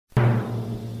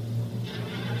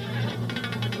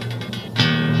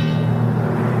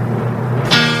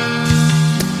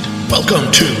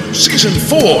Season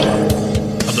 4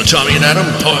 of the Tommy and Adam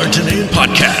Hard to Name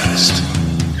podcast.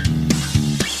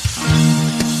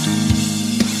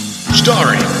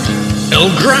 Starring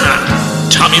El Gran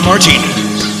Tommy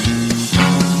Martinez.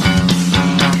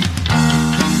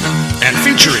 And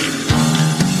featuring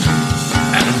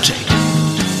Adam Tate.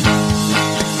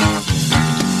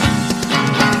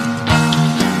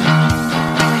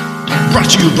 Brought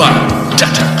to you by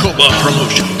Datacoba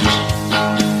Promotions.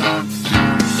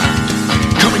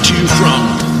 Coming to you from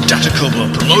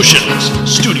Datacoba Promotions,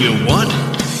 Studio One.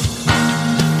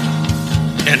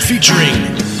 And featuring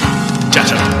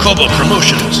Datacoba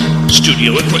Promotions,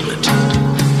 Studio Equipment.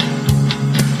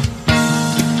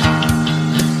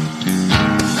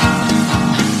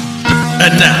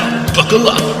 And now, buckle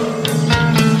up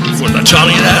for the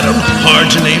Tommy and Adam Hard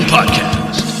to Name podcast.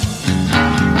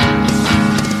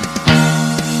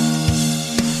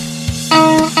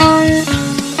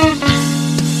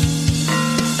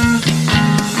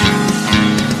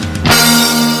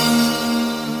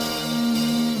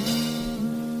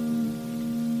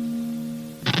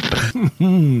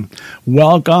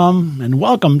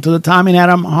 Welcome to the Tommy and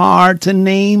Adam Hard to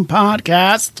Name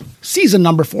podcast, season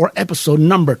number 4, episode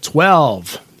number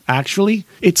 12. Actually,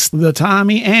 it's the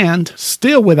Tommy and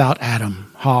Still Without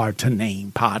Adam Hard to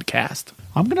Name podcast.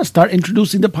 I'm going to start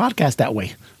introducing the podcast that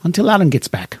way until Adam gets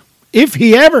back, if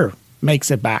he ever makes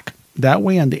it back. That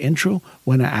way on the intro,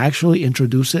 when I actually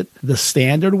introduce it the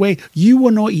standard way, you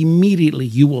will know immediately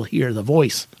you will hear the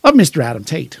voice of Mr. Adam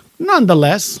Tate.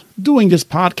 Nonetheless, doing this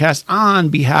podcast on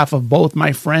behalf of both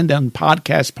my friend and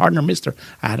podcast partner, Mr.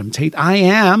 Adam Tate, I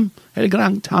am El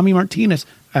Gran Tommy Martinez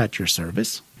at your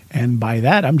service. And by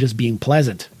that, I'm just being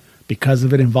pleasant. Because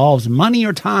if it involves money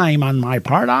or time on my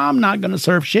part, I'm not going to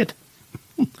serve shit.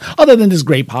 Other than this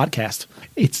great podcast,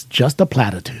 it's just a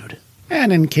platitude.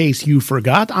 And in case you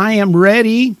forgot, I am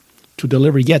ready to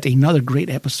deliver yet another great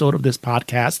episode of this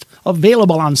podcast,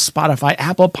 available on Spotify,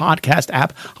 Apple Podcast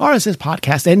app, RSS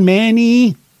Podcast, and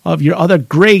many of your other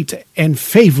great and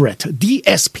favorite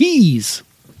DSPs.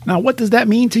 Now, what does that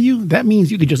mean to you? That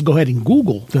means you can just go ahead and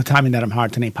Google the Tommy and Adam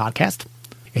Hard to Name podcast,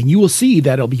 and you will see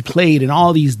that it'll be played in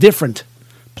all these different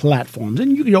platforms,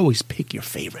 and you can always pick your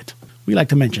favorite. We like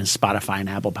to mention Spotify and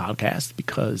Apple Podcasts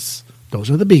because those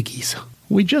are the biggies.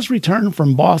 We just returned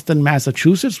from Boston,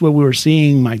 Massachusetts, where we were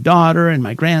seeing my daughter and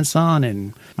my grandson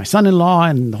and my son-in-law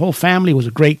and the whole family. It was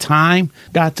a great time.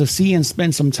 Got to see and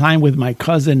spend some time with my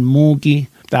cousin Mookie.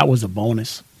 That was a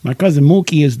bonus. My cousin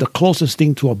Mookie is the closest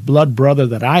thing to a blood brother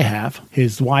that I have.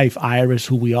 His wife, Iris,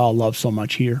 who we all love so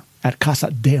much here at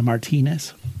Casa de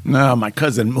Martinez. No, my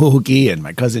cousin Mookie and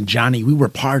my cousin Johnny, we were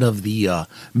part of the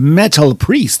Metal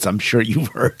Priests. I'm sure you've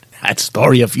heard that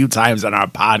story a few times on our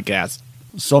podcast.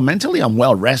 So mentally, I'm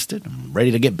well rested. I'm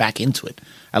ready to get back into it.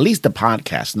 At least the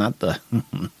podcast, not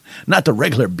the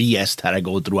regular BS that I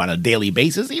go through on a daily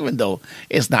basis, even though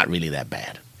it's not really that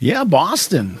bad. Yeah,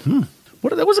 Boston.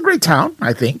 That was a great town,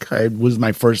 I think. It was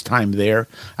my first time there,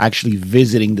 actually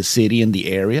visiting the city and the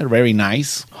area. Very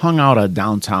nice. Hung out at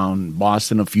downtown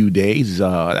Boston a few days.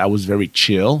 That was very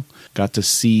chill. Got to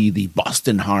see the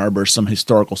Boston Harbor, some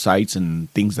historical sites and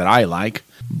things that I like.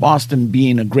 Boston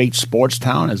being a great sports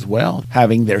town as well,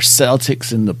 having their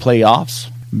Celtics in the playoffs.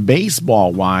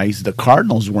 Baseball-wise, the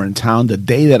Cardinals were in town the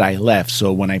day that I left,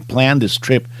 so when I planned this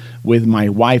trip with my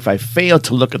wife, I failed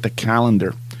to look at the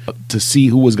calendar to see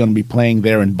who was going to be playing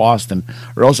there in Boston,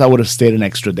 or else I would have stayed an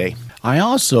extra day. I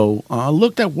also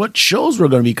looked at what shows were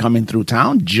going to be coming through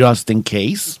town, just in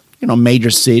case. You know, major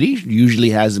city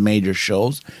usually has major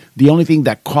shows. The only thing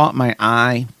that caught my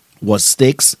eye was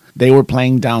Styx. They were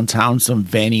playing downtown, some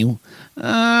venue.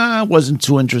 I wasn't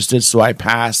too interested, so I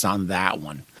passed on that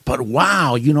one. But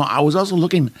wow, I was also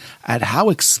looking at how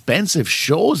expensive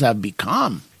shows have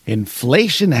become.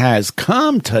 Inflation has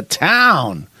come to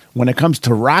town when it comes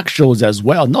to rock shows as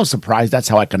well. No surprise, that's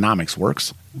how economics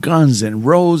works. Guns N'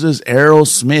 Roses,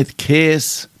 Aerosmith,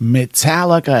 Kiss,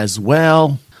 Metallica as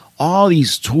well. All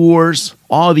these tours,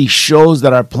 all these shows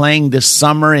that are playing this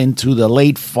summer into the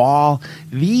late fall,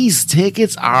 these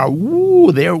tickets are,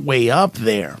 they're way up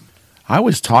there. I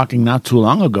was talking not too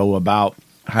long ago about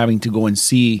having to go and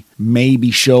see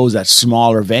maybe shows at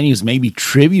smaller venues, maybe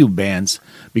tribute bands,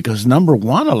 because number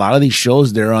one, a lot of these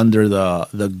shows, they're under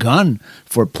the gun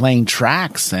for playing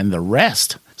tracks and the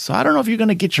rest. So I don't know if you're going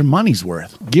to get your money's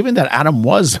worth. Given that Adam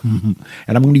was, and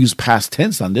I'm going to use past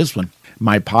tense on this one,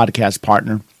 my podcast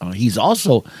partner, he's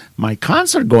also my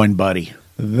concert-going buddy.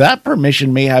 That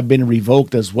permission may have been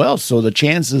revoked as well, so the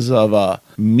chances of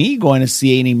me going to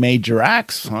see any major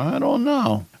acts, I don't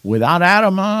know. Without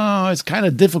Adam, it's kind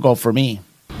of difficult for me.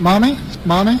 Mommy?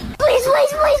 Please.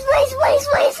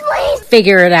 please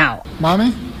figure it out.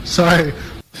 Mommy? Sorry.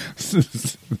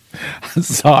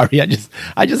 Sorry,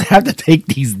 I just have to take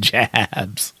these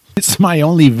jabs. It's my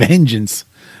only vengeance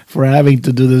for having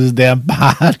to do this damn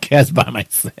podcast by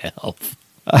myself.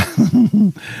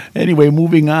 Anyway,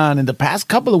 moving on. In the past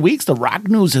couple of weeks, the rock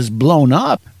news has blown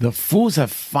up. The Foos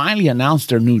have finally announced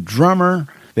their new drummer.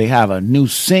 They have a new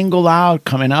single out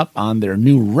coming up on their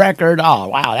new record. Oh,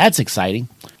 wow, that's exciting.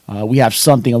 We have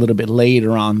something a little bit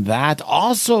later on that.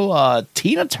 Also,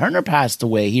 Tina Turner passed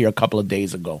away here a couple of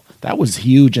days ago. That was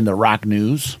huge in the rock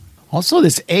news. Also,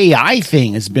 this AI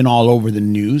thing has been all over the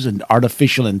news, and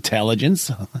artificial intelligence.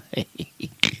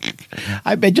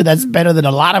 I bet you that's better than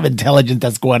a lot of intelligence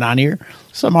that's going on here.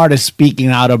 Some artists speaking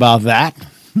out about that.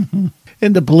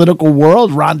 In the political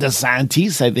world, Ron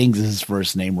DeSantis, I think is his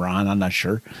first name, Ron, I'm not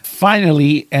sure,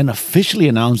 finally and officially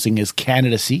announcing his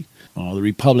candidacy. The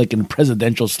Republican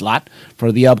presidential slot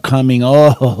for the upcoming,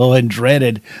 and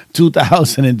dreaded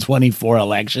 2024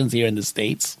 elections here in the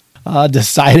States.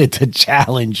 Decided to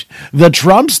challenge the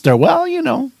Trumpster. Well, you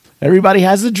know, everybody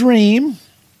has a dream.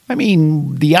 I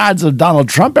mean, the odds of Donald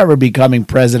Trump ever becoming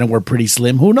president were pretty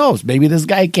slim. Who knows? Maybe this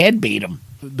guy can beat him.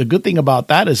 The good thing about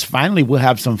that is finally we'll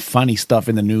have some funny stuff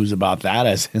in the news about that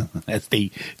as they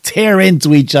tear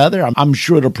into each other. I'm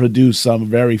sure it'll produce some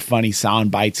very funny sound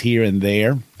bites here and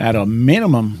there. At a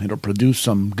minimum, it'll produce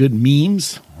some good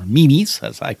memes, or memes,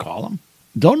 as I call them.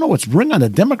 Don't know what's brewing on the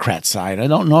Democrat side. I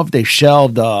don't know if they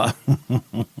shelved Joe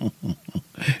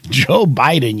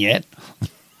Biden yet.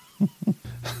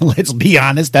 Let's be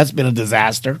honest, that's been a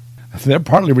disaster. They're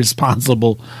partly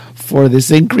responsible for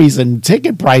this increase in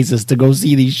ticket prices to go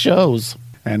see these shows.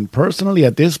 And personally,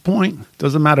 at this point,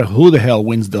 doesn't matter who the hell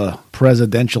wins the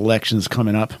presidential elections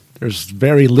coming up. There's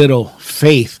very little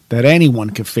faith that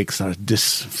anyone can fix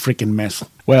this freaking mess.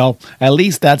 Well, at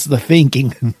least that's the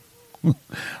thinking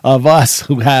of us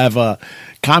who have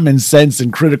common sense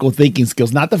and critical thinking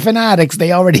skills. Not the fanatics.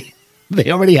 They already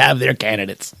have their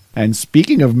candidates. And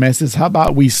speaking of messes, how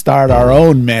about we start our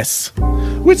own mess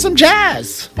with some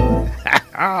jazz?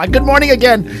 Good morning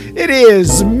again. It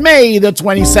is May the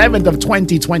 27th of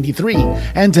 2023,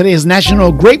 and today is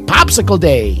National Grape Popsicle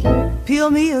Day. Peel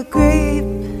me a grape,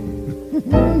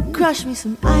 crush me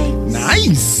some ice.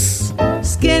 Nice.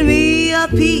 Skin me a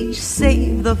peach,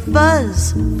 save the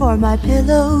fuzz for my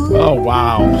pillow. Oh,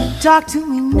 wow. Talk to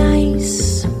me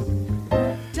nice.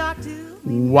 Talk to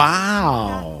me.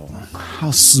 Wow.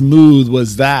 How smooth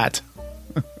was that?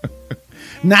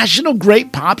 National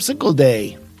Grape Popsicle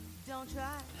Day.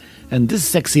 And this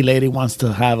sexy lady wants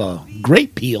to have a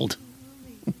grape peeled.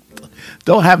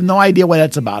 Don't have no idea what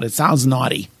that's about. It sounds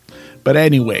naughty. But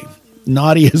anyway,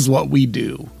 naughty is what we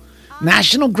do.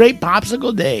 National Grape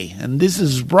Popsicle Day. And this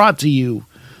is brought to you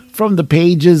from the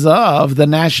pages of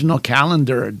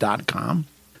thenationalcalendar.com.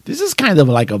 This is kind of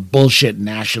like a bullshit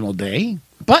national day.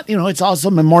 But, you know, it's also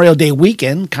Memorial Day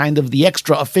weekend, kind of the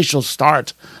extra official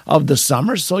start of the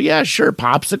summer. So, yeah, sure,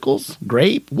 popsicles,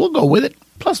 grape, we'll go with it.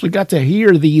 Plus, we got to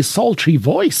hear the sultry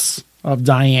voice of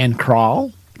Diane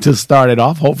Krall to start it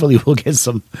off. Hopefully, we'll get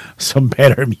some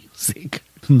better music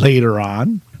later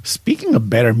on. Speaking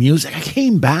of better music, I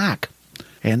came back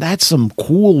and had some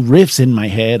cool riffs in my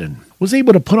head and was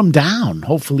able to put them down.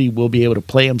 Hopefully, we'll be able to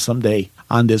play them someday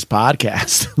on this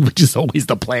podcast, which is always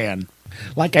the plan.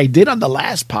 Like I did on the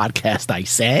last podcast, I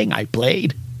sang, I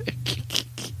played.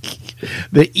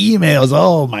 The emails,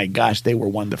 oh my gosh, they were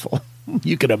wonderful.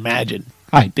 You can imagine.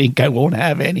 I think I won't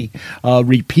have any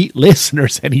repeat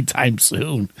listeners anytime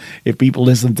soon if people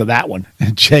listen to that one.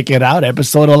 Check it out,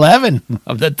 episode 11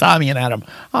 of the Tommy and Adam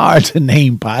Hard to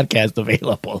Name podcast,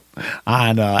 available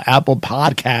on Apple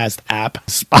Podcast app,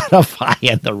 Spotify,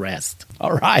 and the rest.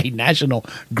 All right, National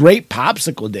Grape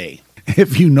Popsicle Day.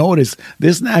 If you notice,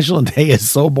 this National Day is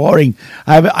so boring,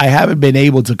 I haven't been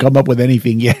able to come up with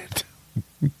anything yet.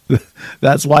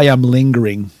 That's why I'm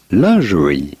lingering.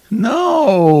 Lingerie.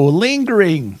 No,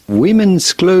 lingering.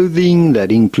 Women's clothing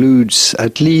that includes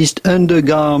at least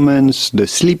undergarments, the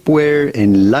sleepwear,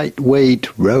 and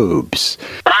lightweight robes.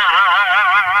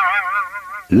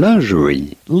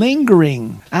 Lingerie.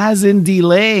 Lingering, as in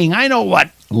delaying. I know what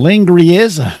lingering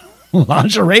is.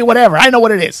 Lingerie, whatever. I know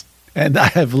what it is. And I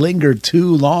have lingered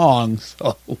too long,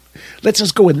 so let's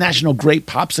just go with National Grape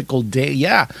Popsicle Day.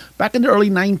 Yeah, back in the early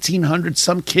 1900s,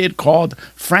 some kid called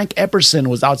Frank Epperson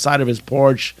was outside of his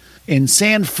porch in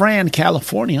San Fran,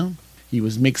 California. He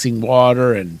was mixing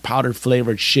water and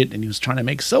powder-flavored shit, and he was trying to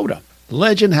make soda. The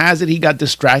legend has it he got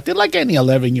distracted like any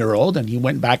 11-year-old, and he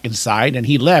went back inside, and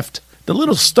he left the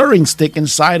little stirring stick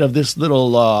inside of this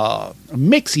little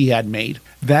mix he had made.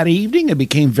 That evening, it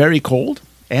became very cold,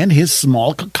 and his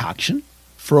small concoction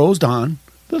froze on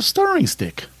the stirring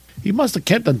stick. He must have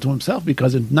kept them to himself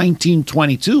because in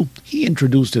 1922, he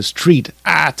introduced his treat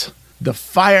at the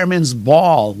Fireman's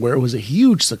Ball, where it was a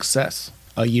huge success.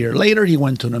 A year later, he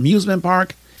went to an amusement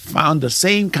park, found the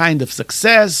same kind of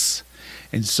success,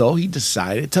 and so he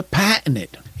decided to patent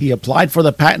it. He applied for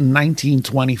the patent in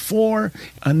 1924,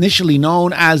 initially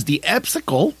known as the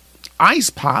Epsicle Ice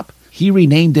Pop. He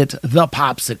renamed it the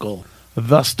Popsicle.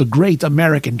 Thus, the great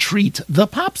American treat, the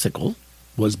Popsicle,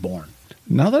 was born.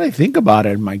 Now that I think about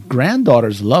it, my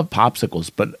granddaughters love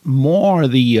popsicles, but more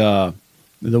the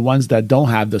ones that don't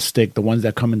have the stick, the ones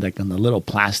that come in like in the little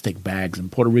plastic bags. In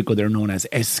Puerto Rico, they're known as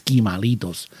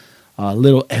esquimalitos,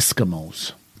 little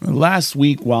Eskimos. Last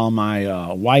week, while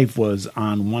my wife was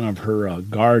on one of her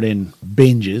garden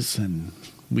binges and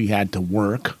we had to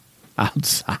work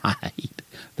outside,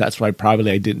 that's why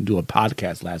probably I didn't do a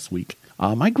podcast last week.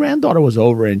 My granddaughter was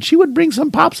over, and she would bring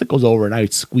some popsicles over, and I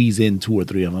would squeeze in 2 or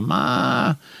 3 of them.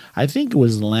 I think it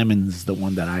was lemons, the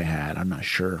one that I had. I'm not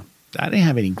sure. I didn't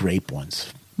have any grape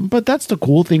ones. But that's the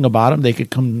cool thing about them. They could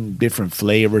come in different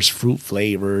flavors, fruit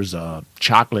flavors,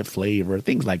 chocolate flavor,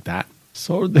 things like that.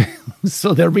 So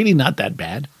they're really not that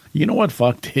bad. You know what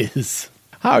fucked is?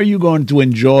 How are you going to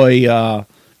enjoy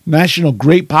National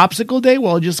Grape Popsicle Day?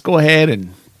 Well, just go ahead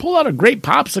and pull out a grape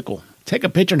popsicle. Take a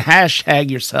picture and hashtag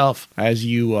yourself as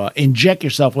you inject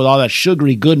yourself with all that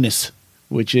sugary goodness,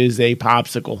 which is a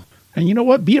popsicle. And you know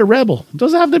what? Be a rebel. It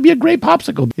doesn't have to be a grape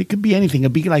popsicle. It could be anything. It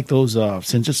could be like those,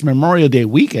 since it's Memorial Day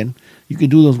weekend, you could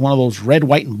do one of those red,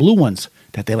 white, and blue ones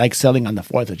that they like selling on the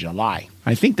 4th of July.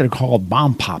 I think they're called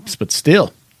bomb pops, but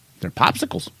still, they're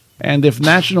popsicles. And if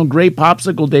National Grape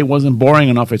Popsicle Day wasn't boring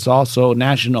enough, it's also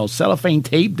National Cellophane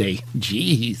Tape Day.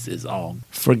 Jesus,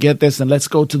 forget this and let's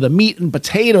go to the meat and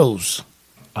potatoes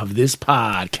of this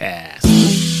podcast.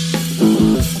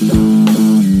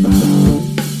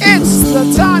 It's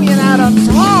the Tommy and Adam's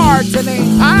Hard to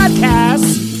Name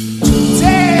podcast.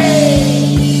 Today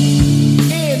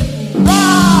in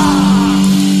rock.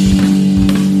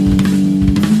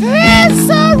 It's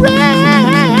a rain.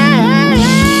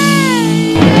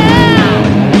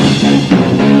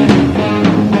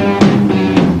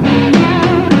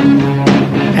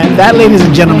 And that, ladies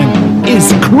and gentlemen,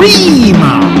 is Cream.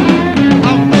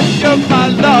 I'll make you my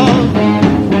love.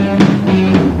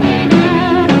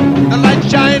 The light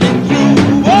shining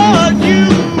through on you.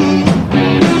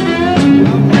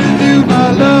 I'll give you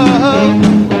my love.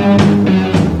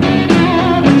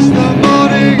 It's the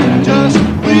morning, just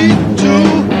we two.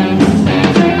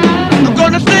 I'm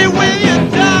gonna stay with you,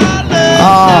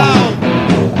 darling.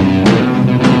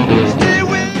 Stay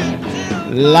with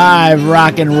you. Live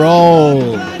rock and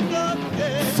roll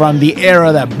from the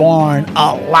era that born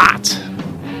a lot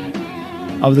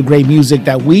of the great music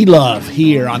that we love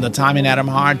here on the Tommy and Adam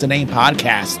Hard to Name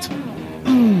podcast.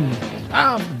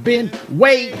 I've been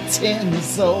waiting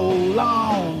so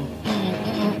long.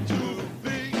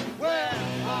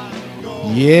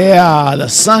 Yeah, the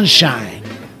sunshine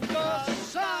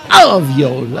of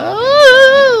your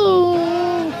love.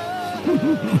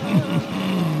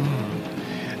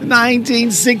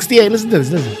 1968. Listen to this.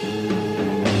 Listen.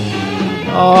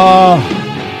 Oh,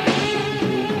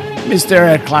 Mr.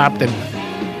 Eric Clapton.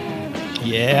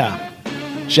 Yeah.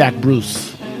 Jack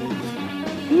Bruce.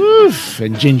 Oof.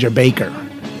 And Ginger Baker.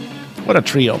 What a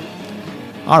trio.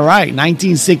 All right,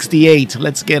 1968.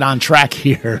 Let's get on track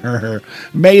here.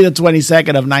 May the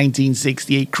 22nd of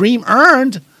 1968. Cream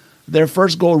earned their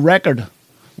first gold record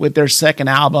with their second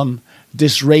album,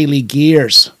 Disraeli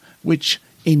Gears, which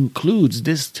includes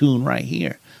this tune right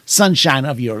here, Sunshine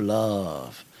of Your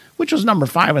Love, which was number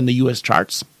 5 in the U.S.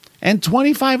 charts and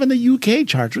 25 in the U.K.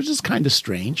 charts, which is kind of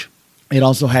strange. It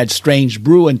also had Strange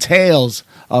Brew and Tales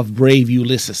of Brave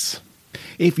Ulysses.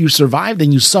 If you survived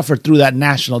and you suffered through that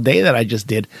national day that I just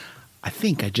did, I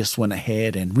think I just went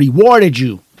ahead and rewarded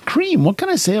you. Cream, what can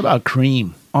I say about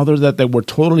Cream? Other than that they were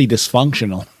totally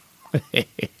dysfunctional.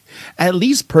 At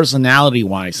least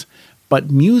personality-wise. But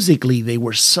musically, they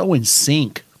were so in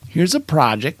sync. Here's a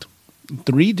project,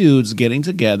 3 dudes getting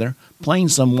together, playing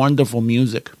some wonderful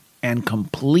music, and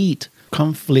complete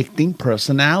conflicting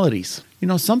personalities. You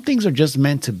know, some things are just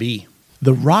meant to be.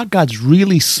 The Rock Gods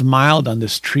really smiled on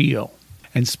this trio.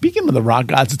 And speaking of the Rock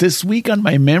Gods, this week on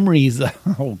my memories,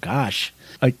 oh gosh,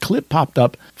 a clip popped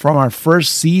up from our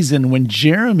first season when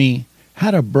Jeremy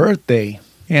had a birthday.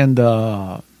 And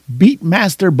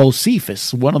Beatmaster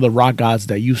Bocephus, one of the Rock Gods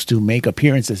that used to make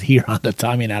appearances here on the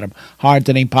Tommy and Adam Hard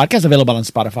to Name podcast, available on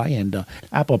Spotify and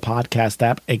Apple Podcast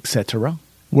app, etc.,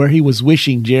 where he was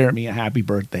wishing Jeremy a happy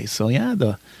birthday. So yeah,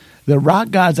 the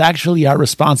Rock Gods actually are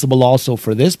responsible also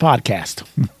for this podcast.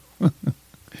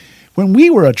 When when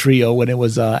we were a trio, when it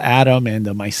was Adam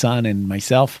and my son and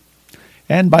myself.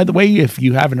 And by the way, if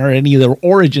you haven't heard any of their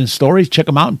origin stories, check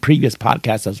them out in previous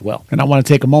podcasts as well. And I want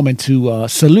to take a moment to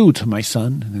salute my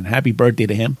son and happy birthday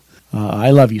to him. I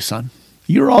love you, son.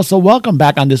 You're also welcome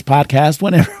back on this podcast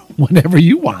whenever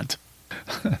you want.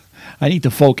 I need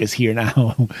to focus here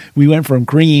now. We went from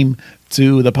Cream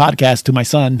to the podcast to my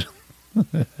son.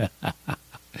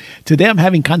 Today I'm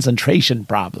having concentration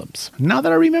problems. Now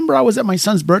that I remember, I was at my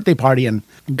son's birthday party and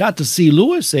got to see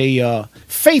Louis, a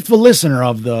faithful listener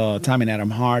of the Tommy and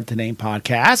Adam Hard to Name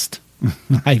podcast,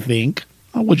 I think.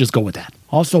 We'll just go with that.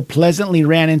 Also pleasantly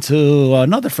ran into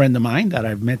another friend of mine that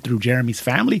I've met through Jeremy's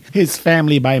family, his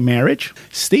family by marriage,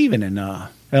 Steven. And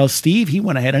Steve, he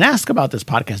went ahead and asked about this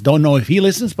podcast. Don't know if he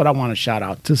listens, but I want to shout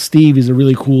out to Steve. He's a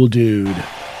really cool dude.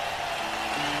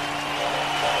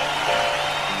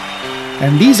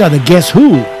 And these are the Guess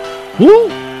Who. Who?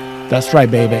 That's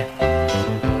right, baby.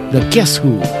 The Guess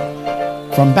Who.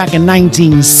 From back in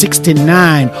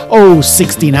 1969. Oh,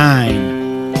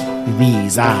 69.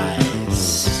 These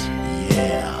eyes.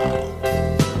 Yeah.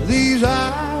 These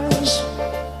eyes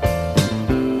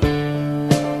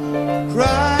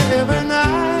cry every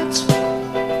night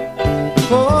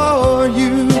for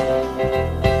you.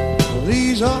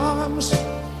 These arms.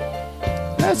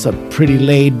 That's a pretty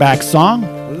laid back song.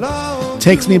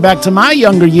 Takes me back to my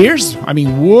younger years. I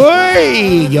mean,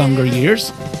 way younger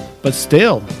years. But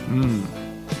still.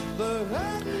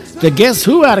 The Guess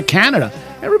Who out of Canada.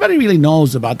 Everybody really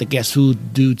knows about the Guess Who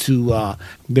due to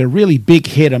their really big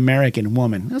hit American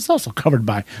Woman. It's also covered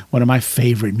by one of my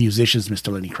favorite musicians,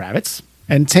 Mr. Lenny Kravitz.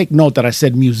 And take note that I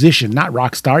said musician, not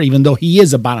rock star, even though he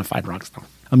is a bona fide rock star.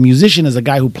 A musician is a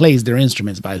guy who plays their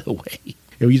instruments, by the way.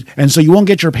 And so you won't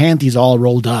get your panties all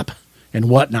rolled up and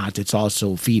whatnot. It's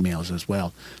also females as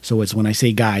well. So it's when I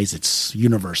say guys, it's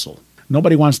universal.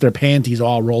 Nobody wants their panties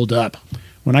all rolled up.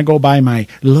 When I go buy my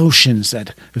lotions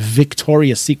at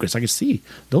Victoria's Secrets, I can see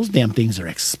those damn things are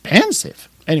expensive.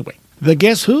 Anyway, the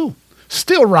Guess Who?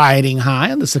 Still riding high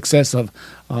on the success of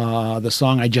the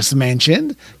song I just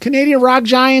mentioned. Canadian rock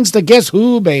giants, the Guess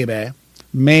Who, baby,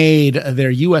 made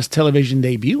their U.S. television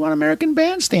debut on American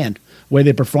Bandstand, where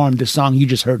they performed the song you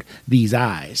just heard, These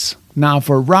Eyes. Now,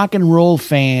 for rock and roll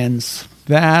fans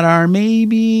that are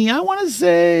maybe, I want to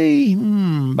say,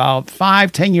 about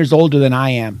 5-10 years older than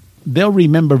I am, they'll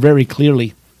remember very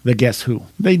clearly the Guess Who.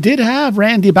 They did have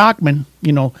Randy Bachman,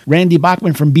 Randy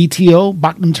Bachman from BTO,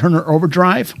 Bachman Turner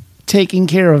Overdrive, taking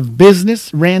care of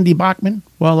business, Randy Bachman.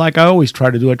 Well, like I always try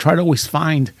to do, I try to always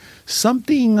find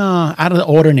something out of the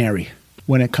ordinary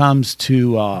when it comes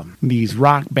to these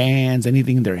rock bands,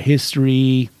 anything in their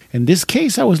history. In this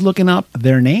case, I was looking up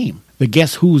their name, the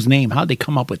Guess Who's name. How'd they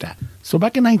come up with that? So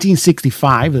back in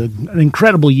 1965, an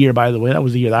incredible year, by the way. That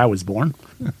was the year that I was born.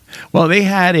 Well, they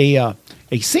had a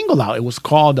single out. It was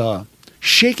called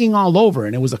Shaking All Over,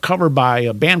 and it was a cover by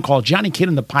a band called Johnny Kidd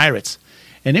and the Pirates.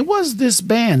 And it was this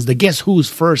band's, the Guess Who's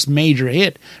first major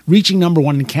hit, reaching number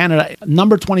 1 in Canada,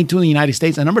 number 22 in the United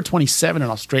States, and number 27 in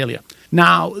Australia.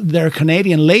 Now, their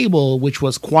Canadian label, which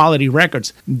was Quality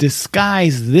Records,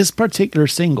 disguised this particular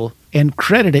single and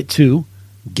credited it to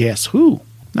Guess Who.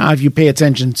 Now, if you pay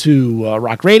attention to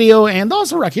rock radio and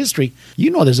also rock history, you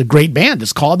know there's a great band.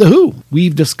 It's called The Who.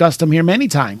 We've discussed them here many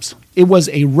times. It was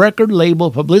a record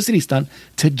label publicity stunt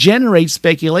to generate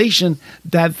speculation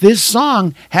that this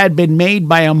song had been made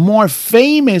by a more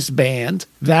famous band,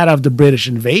 that of the British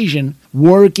Invasion,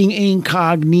 working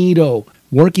incognito,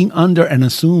 working under an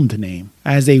assumed name,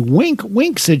 as a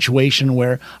wink-wink situation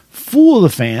where fool the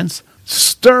fans,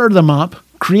 stir them up,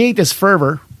 create this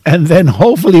fervor, and then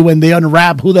hopefully when they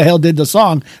unwrap who the hell did the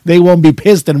song, they won't be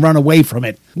pissed and run away from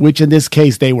it, which in this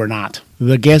case they were not.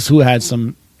 The Guess Who had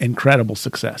some incredible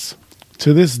success.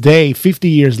 To this day, 50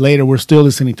 years later, we're still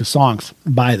listening to songs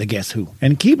by the Guess Who.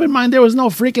 And keep in mind, there was no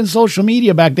freaking social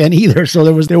media back then either, so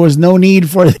there was no need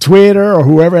for Twitter or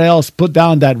whoever else put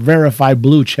down that verified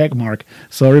blue check mark.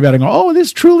 So everybody go, oh,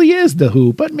 this truly is The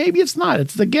Who, but maybe it's not.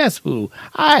 It's the Guess Who.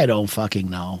 I don't fucking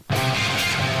know.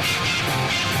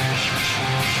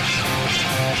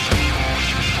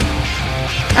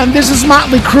 And this is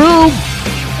Motley Crue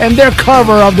and their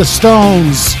cover of the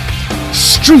Stones'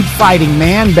 Street Fighting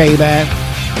Man, baby. Well,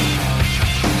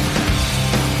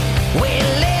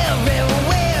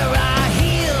 everywhere I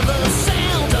hear the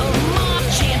sound of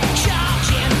marching,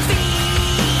 charging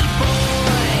feet,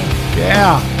 boy.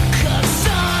 Yeah. 'Cause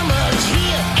summer's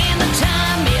here and the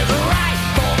time is right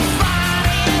for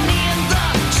fighting in the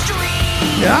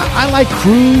street. Yeah, I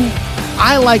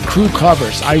like Crue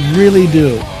covers. I really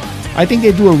do. I think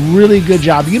they do a really good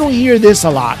job. You don't hear this a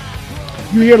lot.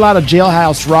 You hear a lot of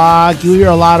Jailhouse Rock. You hear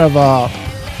a lot of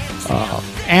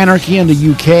Anarchy in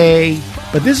the UK.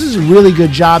 But this is a really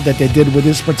good job that they did with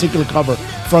this particular cover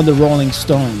from the Rolling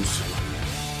Stones.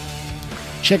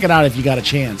 Check it out if you got a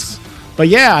chance. But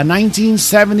yeah,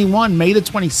 1971, May the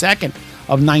 22nd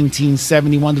of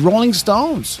 1971, the Rolling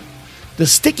Stones, the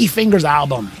Sticky Fingers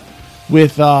album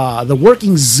with the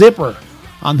Working Zipper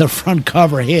on the front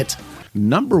cover hit.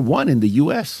 #1 in the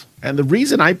U.S. And the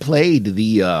reason I played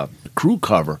the Crew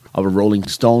cover of a Rolling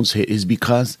Stones hit is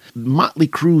because Motley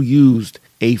Crue used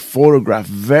a photograph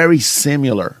very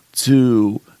similar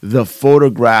to the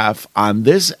photograph on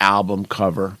this album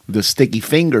cover, the Sticky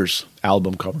Fingers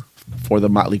album cover, for the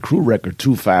Motley Crue record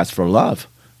Too Fast for Love,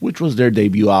 which was their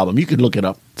debut album. You can look it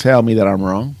up. Tell me that I'm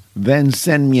wrong. Then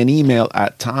send me an email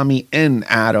at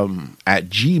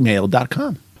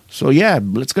tommyandadam@gmail.com. So yeah,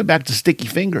 let's get back to Sticky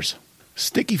Fingers.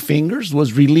 Sticky Fingers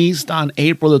was released on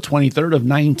April the 23rd of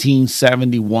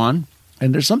 1971.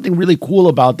 And there's something really cool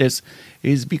about this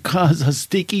is because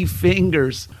Sticky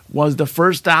Fingers was the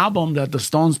first album that the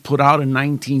Stones put out in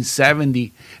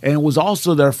 1970. And it was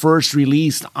also their first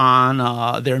release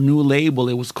on their new label.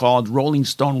 It was called Rolling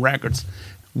Stone Records.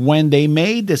 When they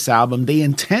made this album, they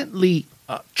intently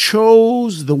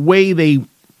chose the way they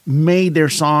made their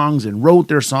songs and wrote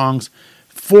their songs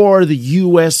for the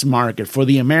U.S. market, for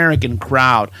the American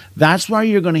crowd. That's why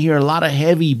you're going to hear a lot of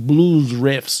heavy blues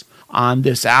riffs on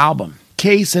this album.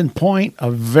 Case in point,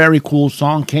 a very cool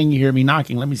song, Can You Hear Me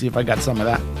Knocking? Let me see if I got some of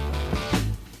that.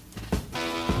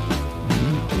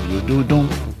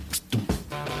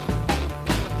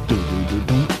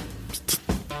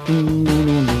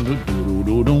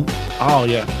 Oh,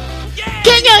 yeah.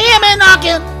 Can you hear me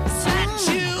knocking?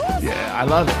 Yeah, I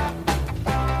love it.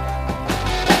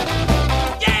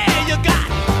 Yeah, you got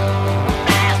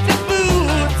nasty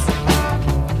boots.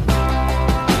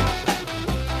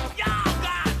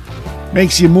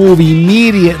 Makes you move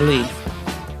immediately.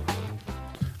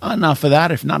 Enough of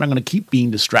that. If not, I'm going to keep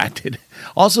being distracted.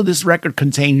 Also, this record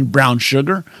contained Brown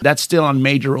Sugar. That's still on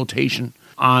major rotation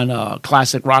on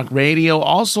classic rock radio.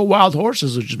 Also, Wild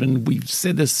Horses, which has been, we've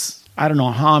said this, I don't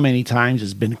know how many times,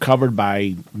 has been covered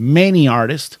by many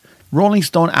artists. Rolling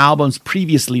Stone albums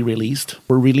previously released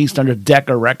were released under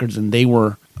Decca Records, and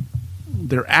their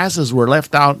asses were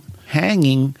left out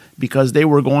hanging because they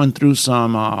were going through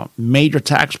some major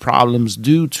tax problems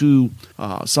due to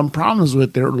some problems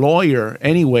with their lawyer.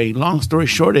 Anyway, long story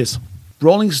short is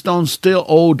Rolling Stone still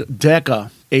owed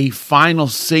Decca a final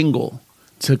single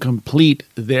to complete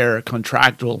their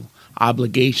contractual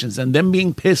obligations, and them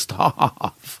being pissed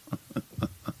off,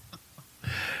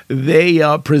 they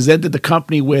presented the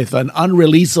company with an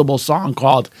unreleasable song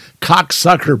called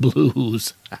Cocksucker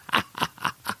Blues.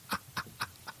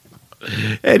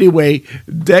 Anyway,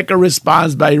 Decca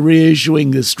responds by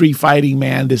reissuing the Street Fighting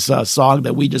Man, this song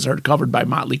that we just heard covered by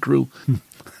Motley Crue.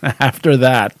 After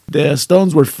that, the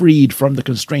Stones were freed from the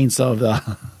constraints of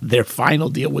their final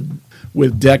deal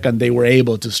with Decca, and they were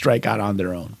able to strike out on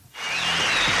their own.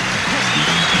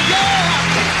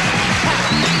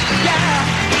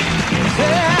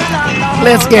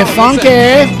 Let's get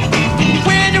funky.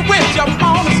 When you wish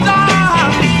upon a star,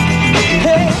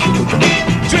 hey,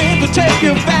 dreams will take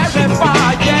you very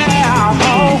far, yeah.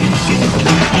 Oh.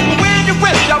 When you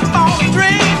wish upon a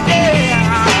dream,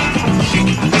 yeah,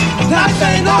 life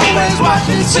ain't always what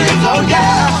it seems, oh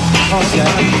yeah, oh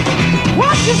yeah.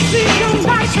 What you see, you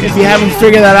like. If you haven't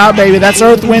figured that out, baby, that's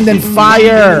Earth, Wind, and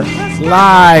Fire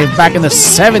live back in the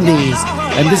 70s.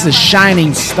 And this is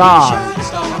Shining Star.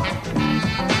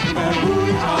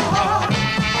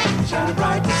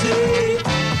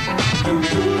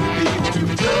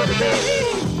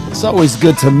 It's always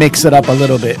good to mix it up a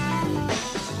little bit.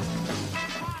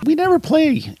 We never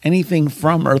play anything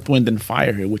from Earth, Wind, and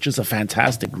Fire here, which is a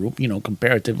fantastic group, you know,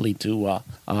 comparatively to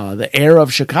the era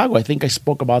of Chicago. I think I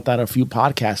spoke about that a few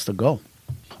podcasts ago.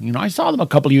 You know, I saw them a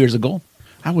couple of years ago.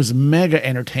 I was mega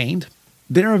entertained.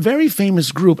 They're a very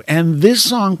famous group, and this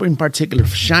song in particular,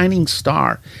 Shining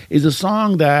Star, is a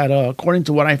song that, according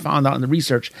to what I found out in the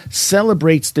research,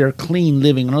 celebrates their clean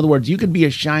living. In other words, you could be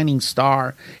a shining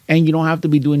star, and you don't have to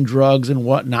be doing drugs and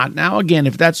whatnot. Now, again,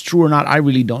 if that's true or not, I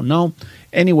really don't know.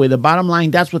 Anyway, the bottom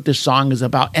line, that's what this song is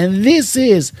about, and this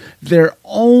is their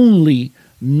only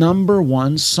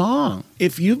 #1 song.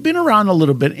 If you've been around a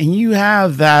little bit and you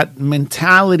have that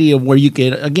mentality of where you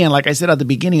could, again, like I said at the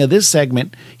beginning of this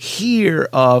segment here,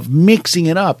 of mixing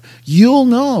it up, you'll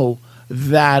know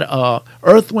that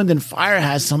Earth, Wind, and Fire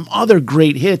has some other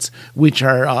great hits, which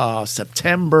are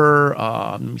September,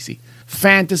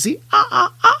 fantasy.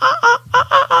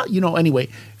 Anyway,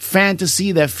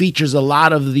 fantasy that features a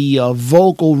lot of the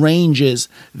vocal ranges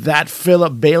that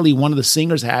Philip Bailey, one of the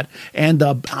singers, had. And,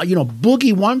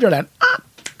 Boogie Wonderland.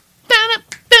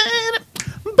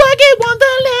 Boogie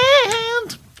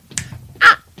Wonderland.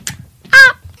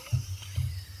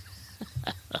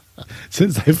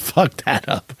 Since I fucked that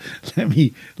up, let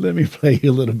me play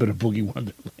you a little bit of Boogie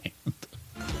Wonderland.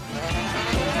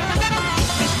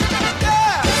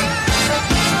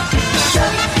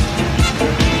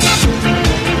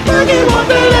 Boogie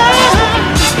Wonderland.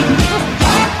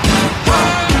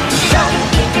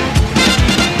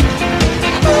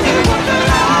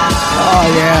 Oh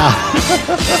yeah.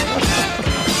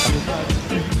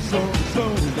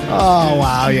 Oh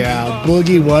wow, yeah.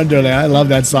 Boogie Wonderland. I love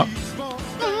that song.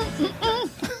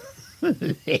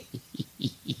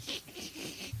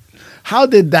 How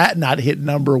did that not hit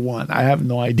number one? I have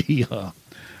no idea.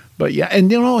 But yeah, and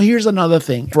here's another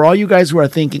thing. For all you guys who are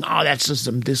thinking, oh, that's just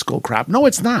some disco crap. No,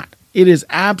 it's not. It is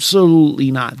absolutely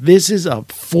not. This is a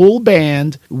full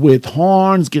band with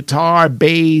horns, guitar,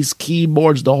 bass,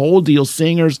 keyboards, the whole deal,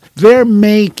 singers. They're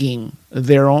making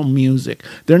their own music.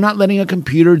 They're not letting a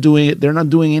computer doing it. They're not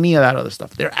doing any of that other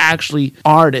stuff. They're actually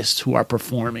artists who are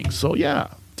performing. So yeah,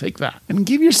 take that and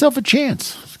give yourself a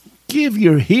chance. Give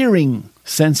your hearing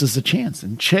senses a chance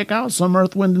and check out some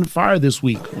Earth, Wind, and Fire this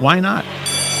week. Why not?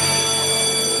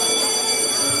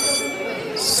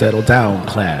 Settle down,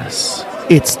 class.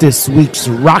 It's this week's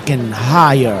Rockin'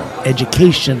 Higher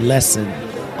education lesson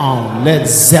on Led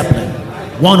Zeppelin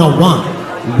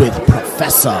 101 with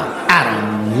Professor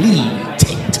Adam Lee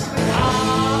Tate.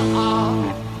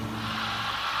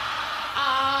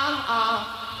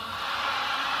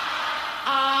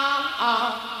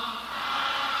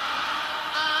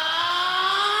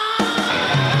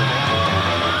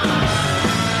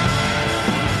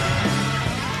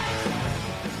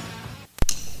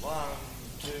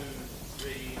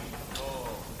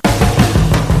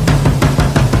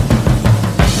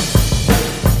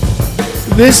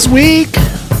 This week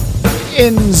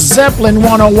in Zeppelin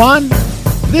 101,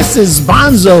 this is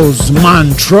Bonzo's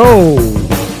Montreux.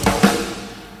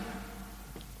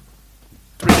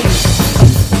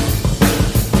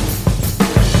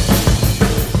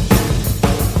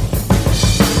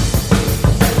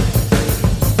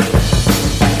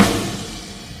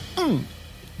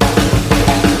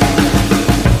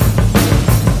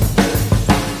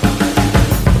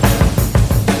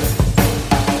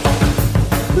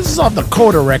 Off the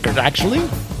Coda record, actually.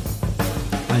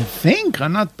 I think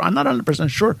I'm not 100%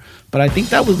 sure, but I think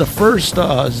that was the first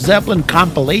Zeppelin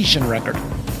compilation record.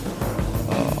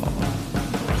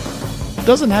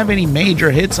 Doesn't have any major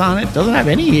hits on it. Doesn't have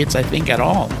any hits, I think, at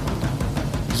all.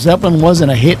 Zeppelin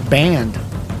wasn't a hit band.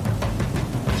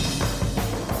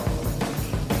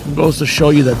 It goes to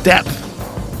show you the depth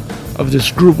of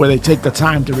this group, where they take the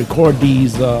time to record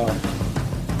these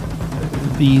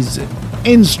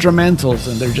instrumentals,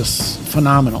 and they're just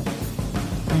phenomenal.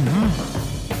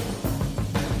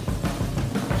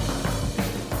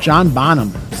 John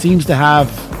Bonham seems to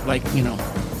have,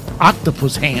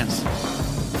 octopus hands.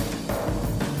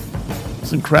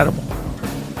 It's incredible.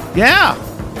 Yeah,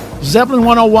 Zeppelin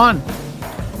 101,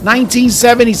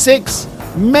 1976,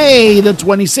 May the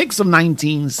 26th of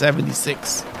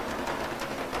 1976.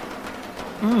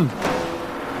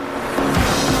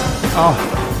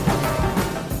 Oh.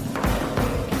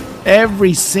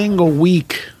 Every single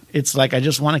week, it's like I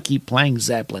just want to keep playing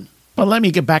Zeppelin. But let me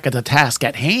get back at the task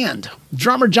at hand.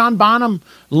 Drummer John Bonham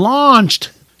launched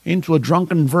into a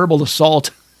drunken verbal assault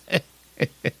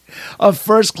of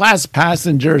first-class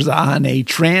passengers on a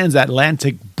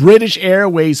transatlantic British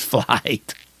Airways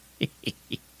flight.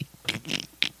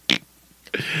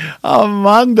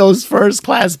 Among those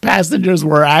first-class passengers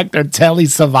were actor Telly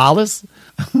Savalas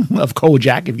of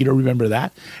Kojak, if you don't remember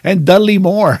that, and Dudley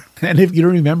Moore. And if you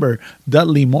don't remember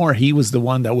Dudley Moore, he was the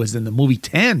one that was in the movie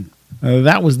 10.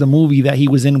 That was the movie that he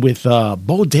was in with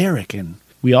Bo Derek, and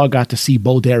we all got to see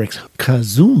Bo Derek's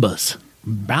kazumbas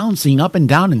bouncing up and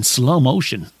down in slow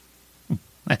motion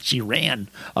as she ran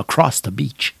across the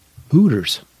beach.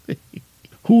 Hooters.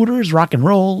 Hooters, rock and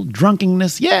roll,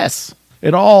 drunkenness, yes,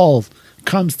 it all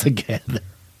comes together.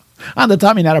 On the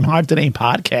Tommy and Adam Hard to Name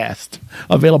podcast,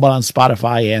 available on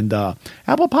Spotify and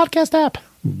Apple Podcast app.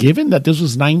 Given that this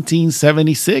was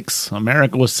 1976,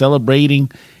 America was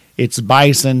celebrating its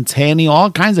bicentennial,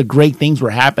 all kinds of great things were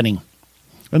happening.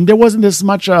 And there wasn't this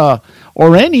much or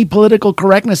any political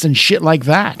correctness and shit like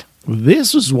that.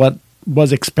 This was what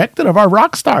was expected of our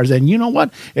rock stars. And you know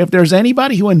what? If there's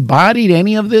anybody who embodied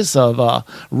any of this of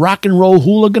rock and roll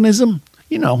hooliganism,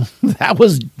 that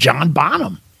was John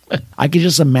Bonham. I could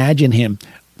just imagine him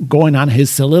going on his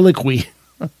soliloquy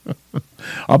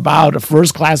about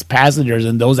first-class passengers,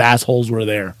 and those assholes were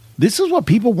there. This is what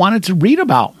people wanted to read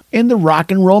about in the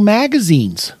rock and roll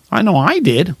magazines. I know I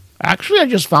did. Actually, I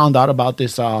just found out about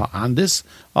this on this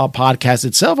podcast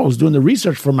itself. I was doing the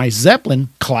research for my Zeppelin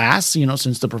class,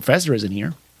 since the professor isn't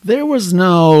here. There was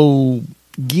no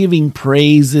giving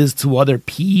praises to other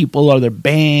people, other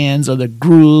bands, other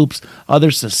groups, other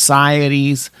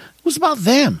societies. It was about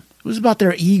them. It was about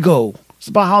their ego. It was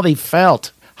about how they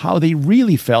felt, how they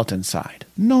really felt inside.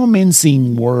 No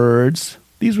mincing words.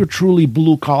 These were truly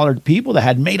blue-collared people that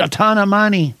had made a ton of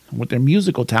money with their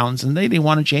musical talents, and they didn't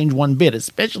want to change one bit,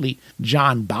 especially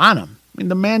John Bonham. I mean,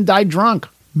 the man died drunk.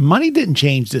 Money didn't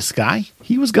change this guy.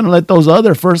 He was going to let those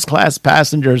other first-class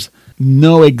passengers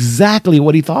know exactly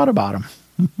what he thought about him.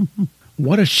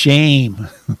 What a shame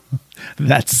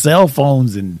that cell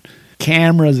phones and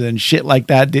cameras and shit like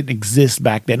that didn't exist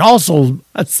back then. Also,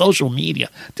 social media.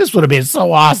 This would have been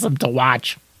so awesome to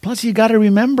watch. Plus, you got to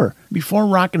remember, before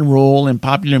rock and roll and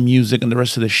popular music and the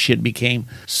rest of the shit became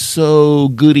so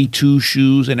goody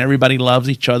two-shoes and everybody loves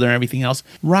each other and everything else,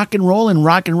 rock and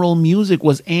roll music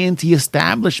was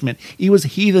anti-establishment. It was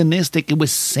heathenistic. It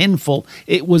was sinful.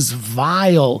 It was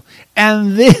vile.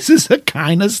 And this is the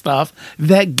kind of stuff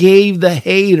that gave the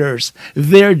haters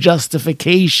their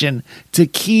justification to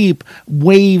keep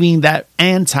waving that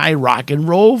anti-rock and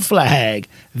roll flag.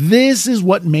 This is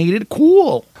what made it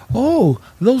cool. Oh,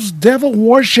 those devil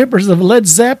worshippers of Led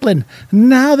Zeppelin.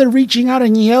 Now they're reaching out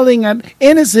and yelling at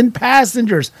innocent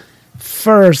passengers.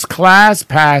 First-class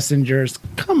passengers.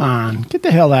 Come on, get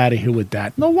the hell out of here with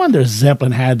that. No wonder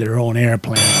Zeppelin had their own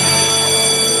airplane.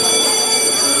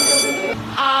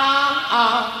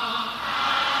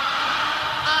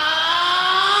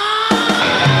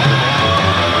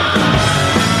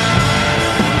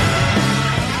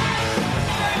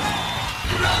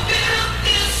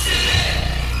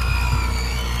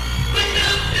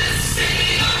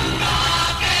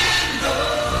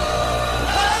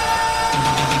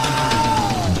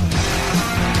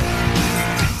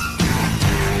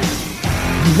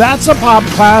 That's a pop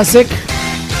classic.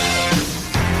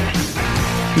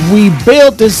 We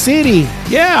built the city.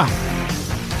 Yeah.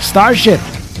 Starship.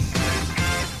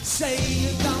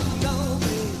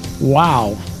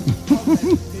 Wow.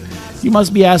 You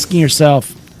must be asking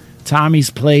yourself, Tommy's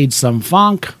played some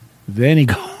funk, then he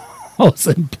goes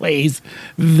and plays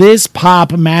this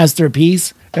pop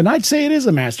masterpiece. And I'd say it is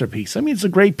a masterpiece. I mean, it's a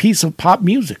great piece of pop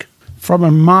music from a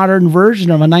modern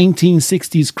version of a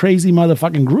 1960s crazy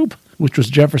motherfucking group, which was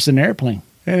Jefferson Airplane.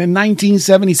 And in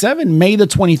 1977, May the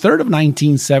 23rd of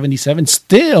 1977,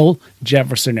 still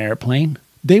Jefferson Airplane,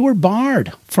 they were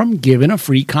barred from giving a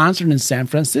free concert in San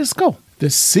Francisco. The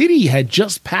city had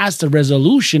just passed a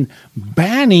resolution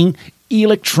banning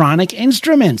electronic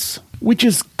instruments, which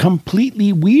is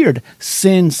completely weird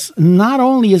since not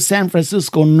only is San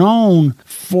Francisco known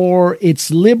for its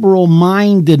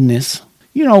liberal-mindedness,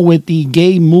 with the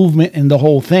gay movement and the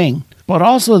whole thing, but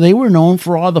also they were known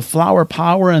for all the flower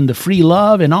power and the free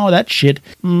love and all that shit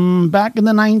back in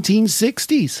the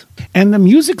 1960s. And the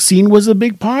music scene was a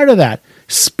big part of that,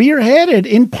 spearheaded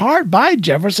in part by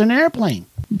Jefferson Airplane.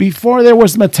 Before there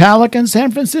was Metallica in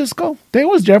San Francisco, there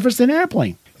was Jefferson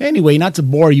Airplane. Anyway, not to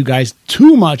bore you guys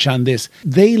too much on this,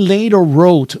 they later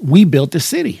wrote We Built the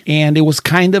City. And it was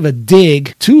kind of a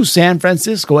dig to San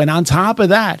Francisco. And on top of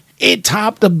that, it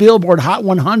topped the Billboard Hot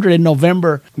 100 in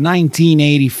November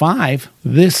 1985.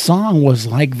 This song was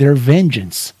like their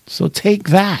vengeance. So take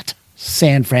that,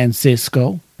 San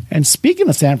Francisco. And speaking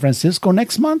of San Francisco,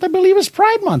 next month, I believe, is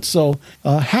Pride Month. So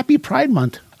happy Pride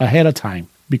Month ahead of time,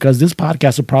 because this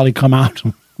podcast will probably come out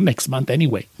next month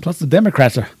anyway. Plus, the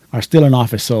Democrats are still in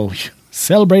office, so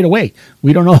celebrate away.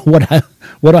 We don't know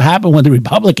what'll happen when the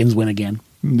Republicans win again.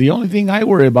 The only thing I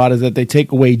worry about is that they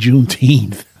take away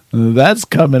Juneteenth. That's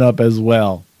coming up as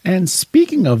well. And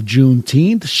speaking of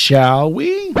Juneteenth, shall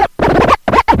we?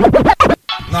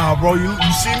 Nah, bro, you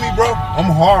see me, bro? I'm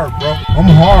hard, bro. I'm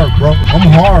hard, bro. I'm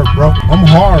hard, bro. I'm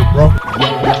hard,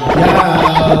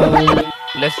 bro.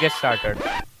 Let's get started.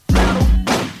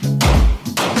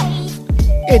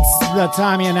 It's the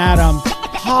Tommy and Adam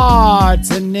Hard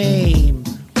to Name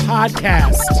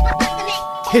podcast.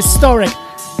 Historic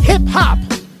hip-hop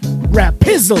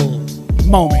rapizzle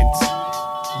moment.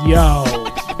 Yo.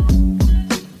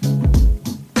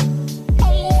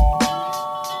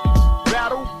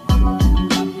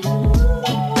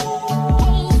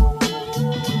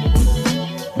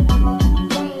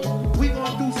 We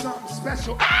gonna do something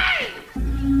special.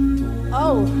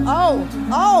 Oh.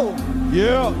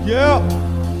 Yeah.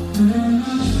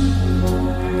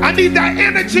 I need that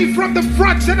energy from the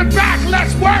front to the back.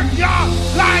 Let's work, y'all.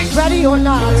 Like, Ready or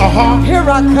not, Uh-huh. here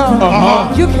I come.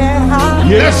 Uh-huh. You can't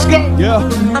hide. let's go.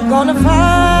 I'm gonna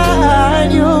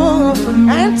find you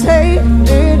and take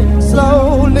it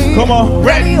slowly. Come on.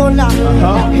 Ready or not,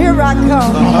 here I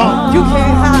come. You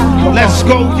can't hide. Let's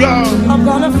go, y'all. I'm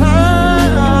gonna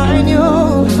find you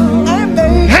and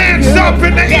make Hands you up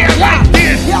in the air like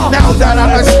this. Now that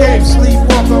I escaped, sleep,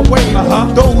 walk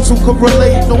away. Those who could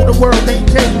relate know the world ain't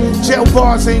cake. Jail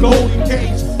bars ain't golden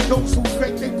gates. Those who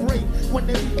fake they break when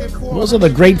they get caught. Those are the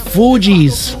great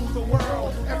Fugees.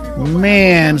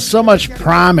 Man, so much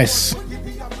promise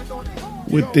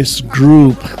with this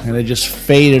group, and it just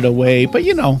faded away. But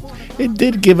you know, it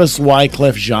did give us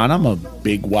Wyclef Jean. I'm a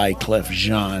big Wyclef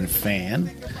Jean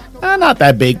fan. Not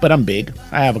that big, but I'm big.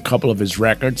 I have a couple of his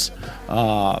records.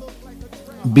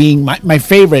 Being my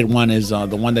favorite one is the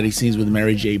one that he sings with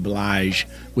Mary J. Blige,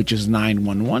 which is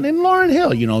 911, and Lauryn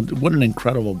Hill. You know, what an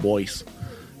incredible voice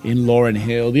in Lauryn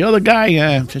Hill. The other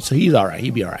guy, he's all right.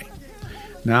 He'd be all right.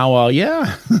 Now,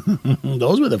 yeah,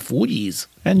 those were the Fugees.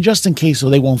 And just in case so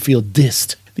they won't feel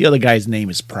dissed, the other guy's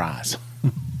name is Pras.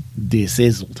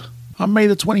 Dissizzled. On May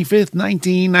the 25th,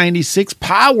 1996,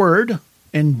 powered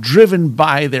and driven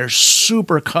by their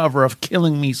super cover of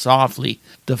Killing Me Softly,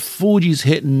 the Fugees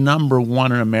hit number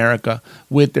one in America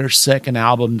with their second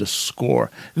album, The Score.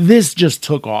 This just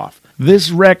took off.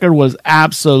 This record was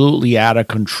absolutely out of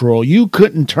control. You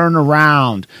couldn't turn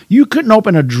around. You couldn't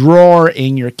open a drawer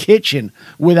in your kitchen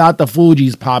without the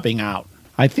Fugees popping out.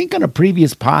 I think on a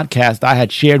previous podcast I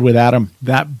had shared with Adam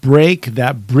that break,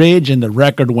 that bridge in the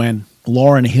record when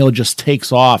Lauryn Hill just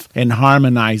takes off and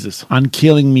harmonizes on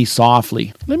Killing Me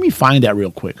Softly. Let me find that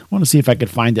real quick. I want to see if I could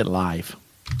find it live.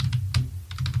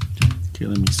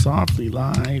 Killing Me Softly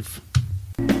live.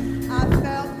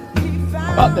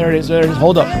 Oh, there it is. There it is.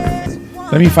 Hold up.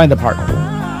 Let me find the part.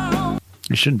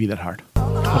 It shouldn't be that hard.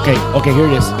 Okay, here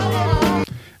it is.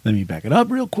 Let me back it up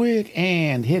real quick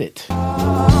and hit it.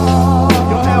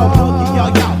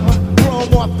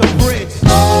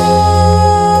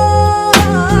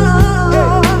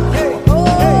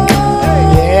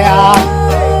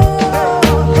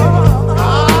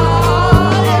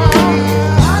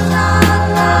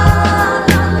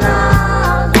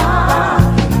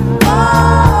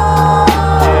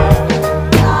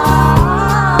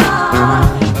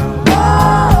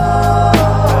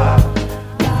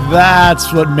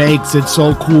 That's what makes it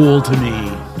so cool to me.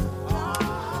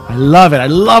 I love it. I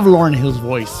love Lauryn Hill's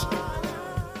voice.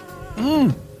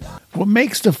 What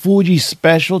makes the Fugees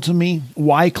special to me,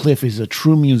 Wyclef is a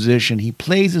true musician. He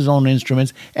plays his own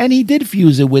instruments, and he did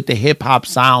fuse it with the hip-hop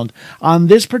sound. On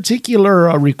this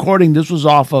particular recording, this was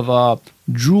off of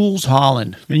Jules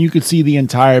Holland, and you could see the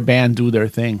entire band do their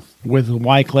thing with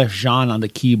Wyclef Jean on the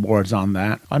keyboards on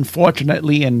that.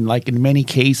 Unfortunately, and like in many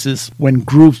cases, when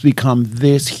groups become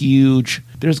this huge,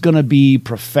 there's going to be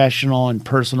professional and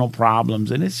personal problems,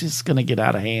 and it's just going to get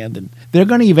out of hand, and they're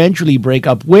going to eventually break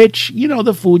up, which, you know,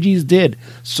 the Fugees did.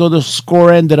 So The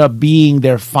Score ended up being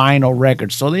their final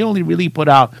record. So they only really put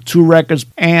out 2 records,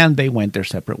 and they went their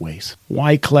separate ways.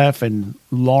 Wyclef and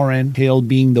Lauryn Hill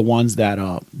being the ones that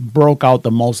broke out the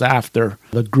most after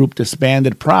the group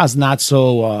disbanded. Pras, not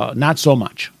so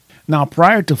much. Now,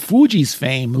 prior to Fugees'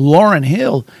 fame, Lauryn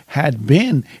Hill had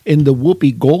been in the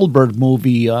Whoopi Goldberg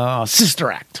movie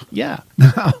Sister Act. Yeah.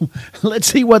 Now, let's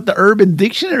see what the Urban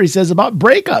Dictionary says about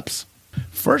breakups.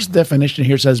 First definition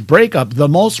here says, breakup, the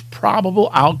most probable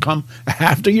outcome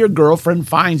after your girlfriend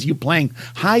finds you playing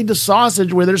hide the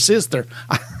sausage with her sister.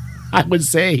 I would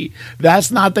say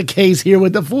that's not the case here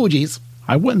with the Fugees.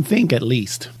 I wouldn't think, at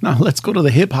least. Now, let's go to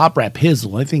the hip-hop rap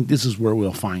hizzle. I think this is where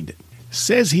we'll find it.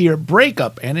 Says here,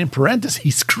 breakup, and in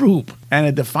parentheses, group. And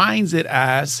it defines it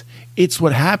as, it's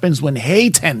what happens when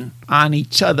hating on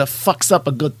each other fucks up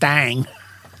a good thing.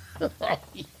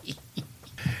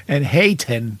 And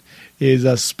hating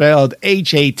is spelled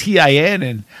H-A-T-I-N,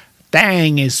 and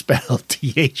thang is spelled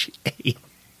T-H-A-N-G.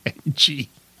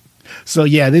 So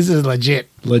yeah, this is legit.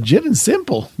 Legit and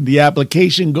simple. The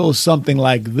application goes something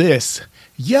like this.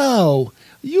 Yo,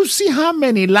 you see how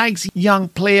many likes young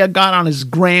player got on his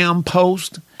gram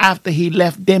post after he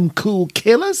left them cool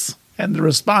killers? And the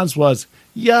response was,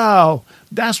 yo,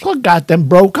 that's what got them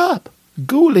broke up.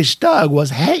 Ghoulish Doug was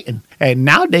hating, and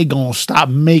now they gonna stop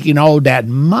making all that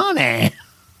money.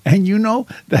 And you know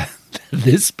that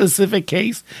this specific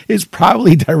case is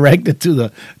probably directed to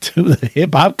the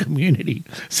hip hop community,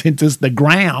 since it's the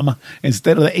gram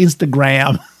instead of the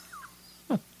Instagram.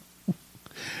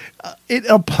 It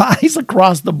applies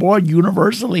across the board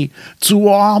universally to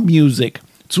all music,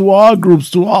 to all groups,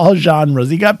 to all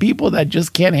genres. You got people that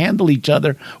just can't handle each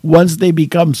other once they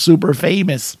become super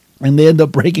famous. And they end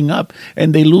up breaking up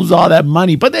and they lose all that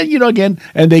money. But then, again,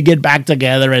 and they get back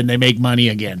together and they make money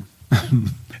again.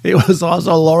 It was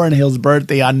also Lauryn Hill's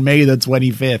birthday on May the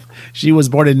 25th. She was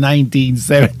born in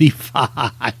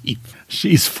 1975.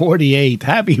 She's 48.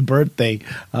 Happy birthday,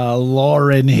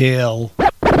 Lauryn Hill.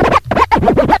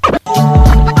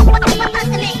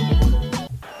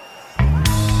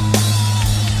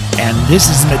 And this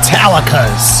is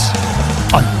Metallica's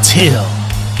Until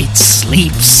It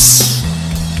Sleeps.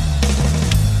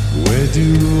 Where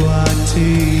do I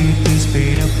take this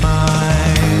pain of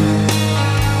mine?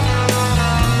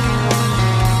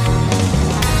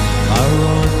 I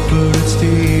run, but it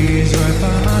stays right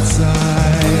by my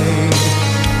side.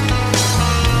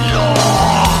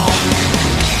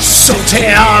 So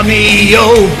tell me,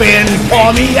 open,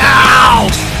 pour me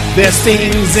out. There's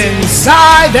things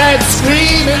inside that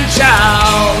scream and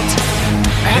shout,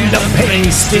 and the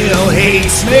pain still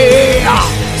hates me.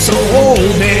 So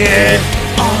hold me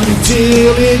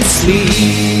until it sleeps.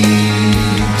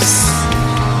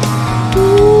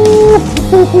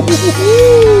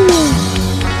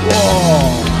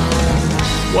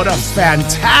 Whoa. What a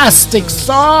fantastic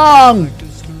song.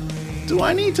 Do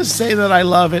I need to say that I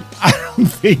love it? I don't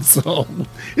think so.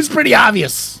 It's pretty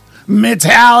obvious.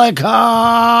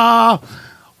 Metallica.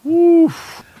 Woo.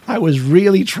 I was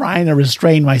really trying to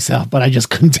restrain myself, but I just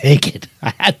couldn't take it.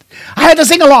 I had to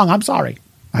sing along. I'm sorry.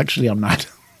 Actually, I'm not.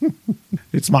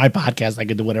 It's my podcast. I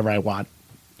can do whatever I want.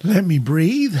 Let me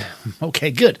breathe.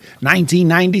 Okay, good.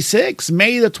 1996,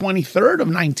 May the 23rd of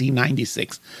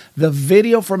 1996. The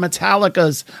video for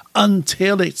Metallica's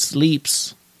Until It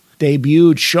Sleeps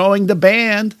debuted, showing the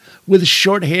band with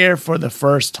short hair for the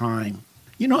first time.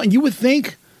 And you would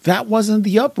think that wasn't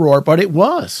the uproar, but it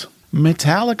was.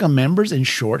 Metallica members in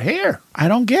short hair. I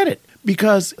don't get it.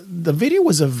 Because the video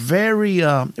was a very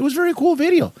cool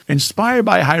video, inspired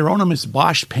by a Hieronymus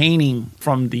Bosch painting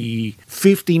from the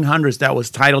 1500s that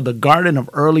was titled The Garden of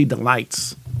Early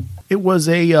Delights. It was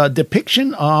a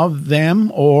depiction of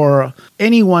them or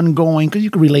anyone going, because you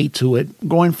could relate to it,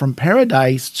 going from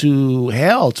paradise to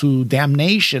hell to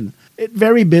damnation.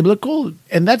 Very biblical,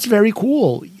 and that's very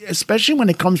cool, especially when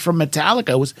it comes from Metallica.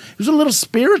 It was a little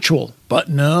spiritual, but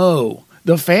no.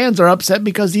 The fans are upset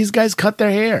because these guys cut their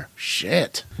hair.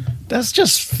 Shit. That's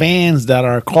just fans that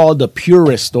are called the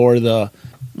purist or the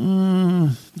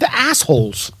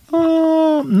assholes.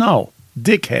 No.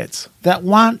 Dickheads that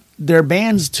want their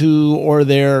bands to, or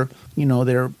their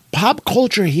pop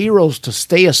culture heroes to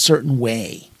stay a certain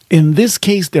way. In this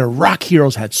case, their rock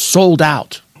heroes had sold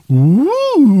out.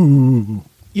 Ooh.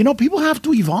 People have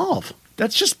to evolve.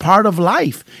 That's just part of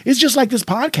life. It's just like this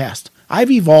podcast. I've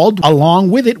evolved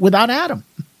along with it without Adam.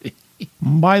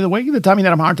 By the way, the Tommy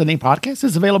Adam Hard to Name podcast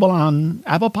is available on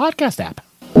Apple Podcast app.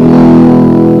 Now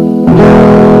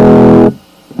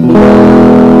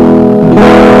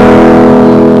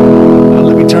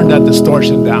let me turn that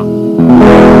distortion down.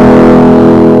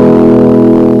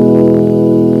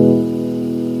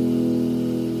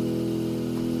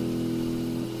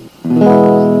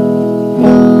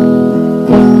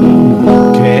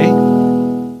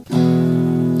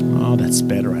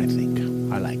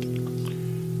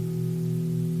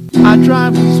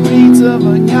 Drive the streets of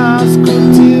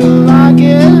Anyasko till I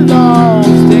get lost,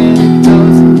 and it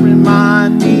doesn't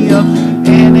remind me of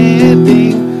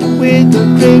anything with the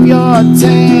graveyard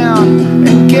town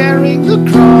and carrying the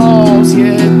cross.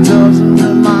 Yeah, it doesn't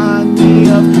remind me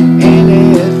of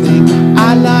anything.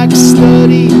 I like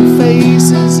studying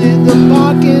faces in the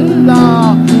parking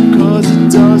lot, cause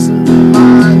it doesn't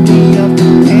remind me of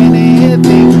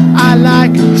anything. I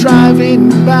like driving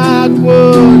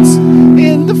backwards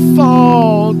in the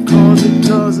fall, cause it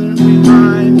doesn't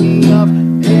remind me of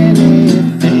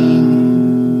anything.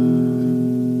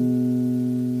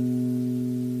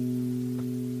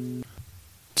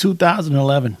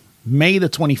 2011, May the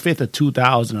 25th of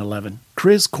 2011.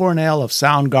 Chris Cornell of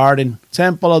Soundgarden,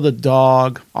 Temple of the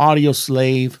Dog,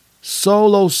 Audioslave,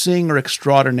 solo singer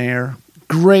extraordinaire,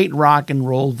 great rock and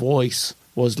roll voice,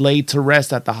 was laid to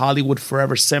rest at the Hollywood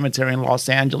Forever Cemetery in Los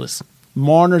Angeles.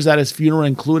 Mourners at his funeral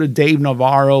included Dave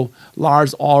Navarro,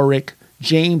 Lars Ulrich,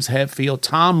 James Hetfield,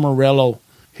 Tom Morello,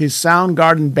 his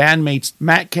Soundgarden bandmates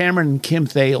Matt Cameron and Kim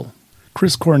Thale.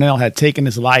 Chris Cornell had taken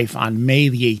his life on May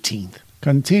the 18th.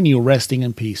 Continue resting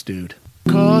in peace, dude.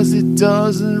 'Cause it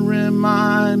doesn't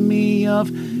remind me of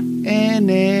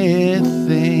anything.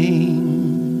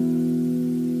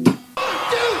 1, 2,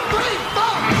 3,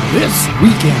 4. This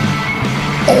weekend.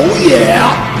 Oh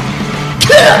yeah!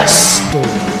 Kiss!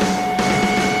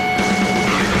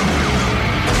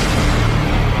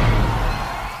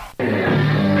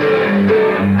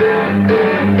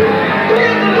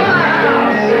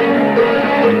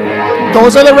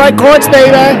 Those are the right chords,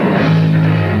 baby.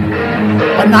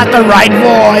 But not the right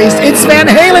voice. It's Van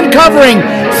Halen covering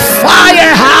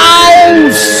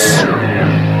Firehouse.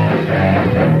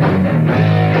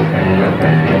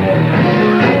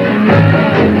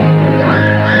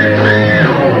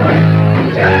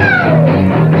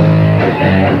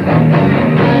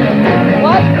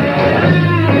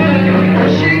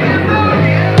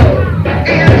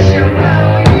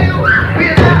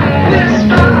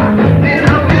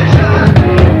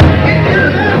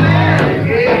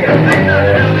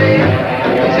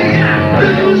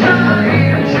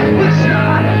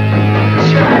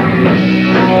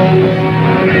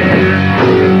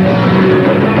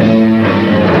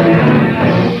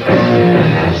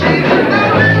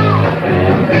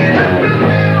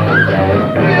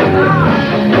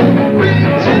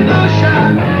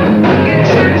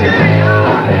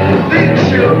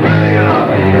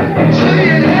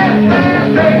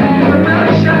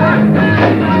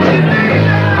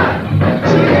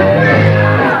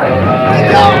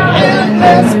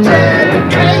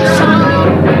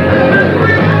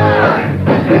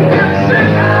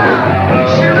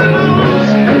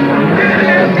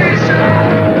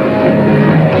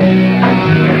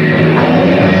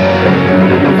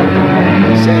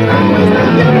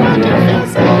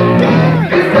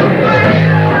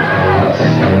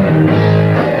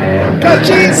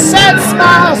 She sets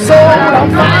my soul on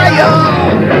fire.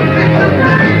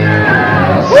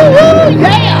 Woo-hoo,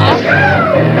 yeah.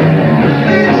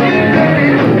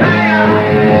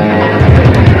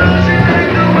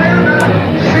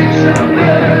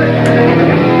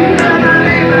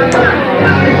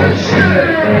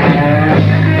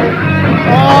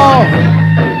 Oh,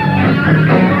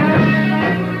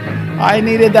 I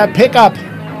needed that pickup.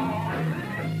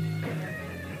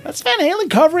 That's Van Halen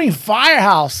covering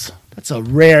Firehouse. That's a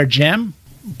rare gem.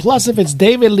 Plus, if it's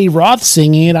David Lee Roth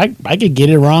singing it, I could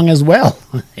get it wrong as well.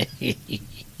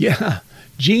 Yeah.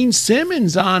 Gene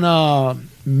Simmons on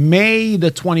May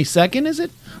the 22nd, is it?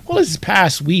 Well, this is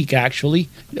past week, actually.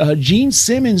 Gene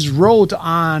Simmons wrote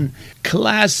on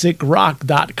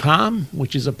ClassicRock.com,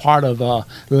 which is a part of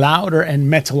Louder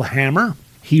and Metal Hammer.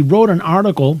 He wrote an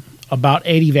article about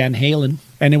Eddie Van Halen,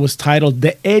 and it was titled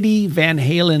 "The Eddie Van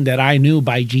Halen That I Knew"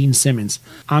 by Gene Simmons.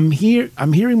 I'm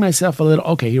hearing myself a little.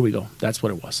 Okay, here we go. That's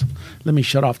what it was. Let me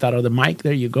shut off that other mic.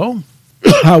 There you go.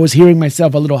 I was hearing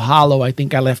myself a little hollow. I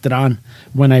think I left it on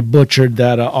when I butchered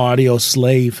that Audio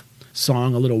Slave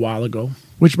song a little while ago.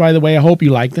 Which, by the way, I hope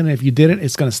you liked it. And if you didn't,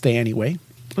 it's going to stay anyway.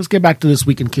 Let's get back to this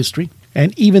week in history.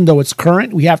 And even though it's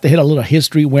current, we have to hit a little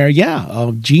history where,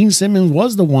 Gene Simmons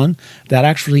was the one that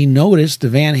actually noticed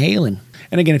Van Halen.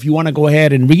 And again, if you want to go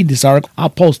ahead and read this article, I'll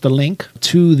post a link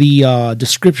to the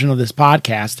description of this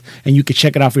podcast, and you can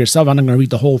check it out for yourself. I'm not going to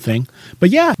read the whole thing. But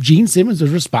yeah, Gene Simmons was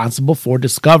responsible for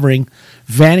discovering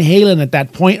Van Halen at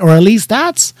that point, or at least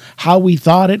that's how we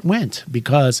thought it went,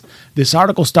 because this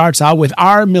article starts out with,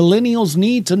 "Our millennials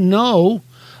need to know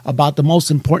about the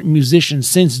most important musician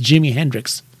since Jimi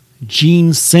Hendrix,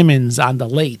 Gene Simmons, on the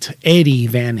late Eddie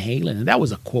Van Halen." And that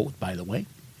was a quote, by the way.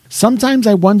 Sometimes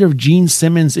I wonder if Gene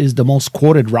Simmons is the most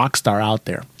quoted rock star out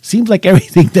there. Seems like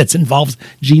everything that involves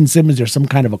Gene Simmons, there's some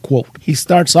kind of a quote. He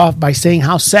starts off by saying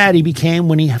how sad he became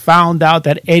when he found out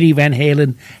that Eddie Van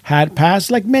Halen had passed,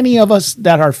 like many of us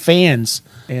that are fans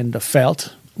and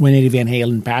felt when Eddie Van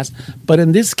Halen passed. But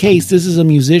in this case, this is a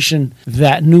musician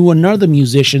that knew another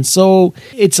musician, so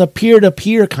it's a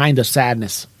peer-to-peer kind of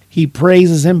sadness. He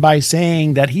praises him by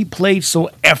saying that he played so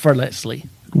effortlessly,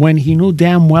 when he knew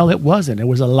damn well it wasn't. There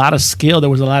was a lot of skill. There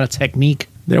was a lot of technique.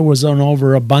 There was an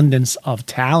overabundance of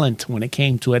talent when it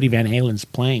came to Eddie Van Halen's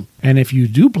playing. And if you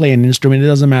do play an instrument, it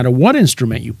doesn't matter what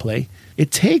instrument you play,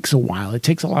 it takes a while. It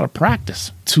takes a lot of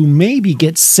practice to maybe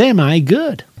get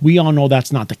semi-good. We all know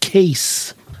that's not the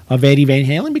case of Eddie Van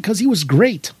Halen because he was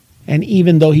great. And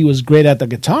even though he was great at the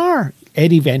guitar,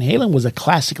 Eddie Van Halen was a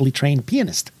classically trained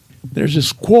pianist. There's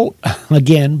this quote,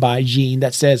 again, by Gene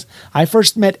that says, "I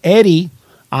first met Eddie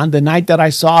on the night that I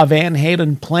saw Van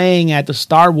Halen playing at the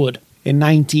Starwood in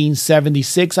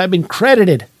 1976. I've been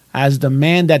credited as the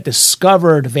man that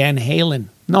discovered Van Halen.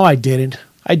 No, I didn't.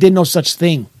 I did no such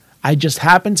thing. I just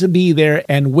happened to be there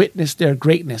and witnessed their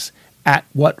greatness at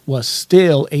what was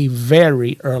still a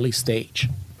very early stage."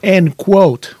 End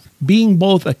quote. Being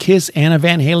both a Kiss and a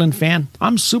Van Halen fan,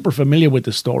 I'm super familiar with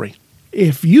the story.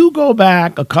 If you go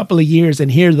back a couple of years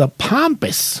and hear the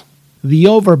pompous, the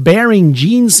overbearing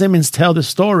Gene Simmons tell the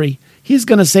story, he's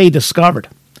going to say discovered.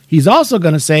 He's also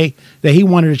going to say that he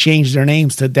wanted to change their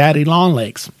names to Daddy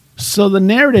Longlegs. So the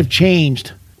narrative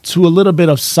changed to a little bit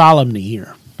of solemnity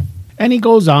here. And he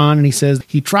goes on and he says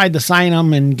he tried to sign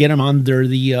him and get him under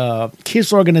the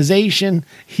KISS organization.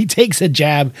 He takes a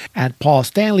jab at Paul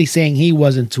Stanley, saying he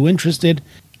wasn't too interested.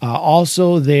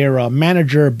 Also, their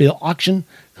manager, Bill Auction,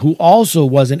 who also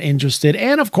wasn't interested.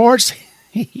 And of course,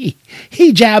 he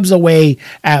jabs away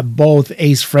at both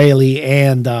Ace Frehley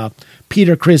and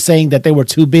Peter Criss, saying that they were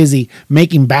too busy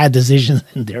making bad decisions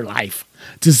in their life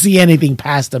to see anything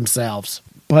past themselves.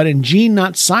 But in Gene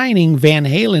not signing Van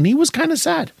Halen, he was kind of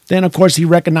sad. Then, of course, he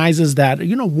recognizes that,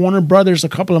 Warner Brothers a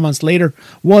couple of months later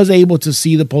was able to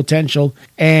see the potential,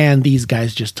 and these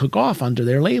guys just took off under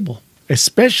their label.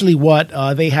 Especially what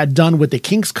they had done with the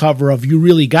Kinks cover of You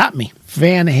Really Got Me.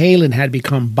 Van Halen had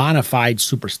become bona fide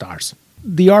superstars.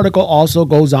 The article also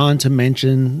goes on to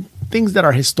mention things that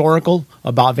are historical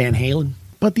about Van Halen.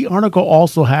 But the article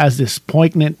also has this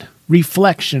poignant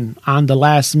reflection on the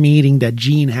last meeting that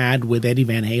Gene had with Eddie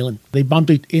Van Halen. They bumped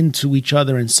into each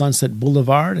other in Sunset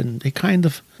Boulevard, and they kind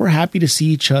of were happy to see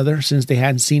each other since they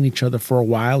hadn't seen each other for a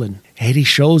while. And Eddie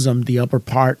shows him the upper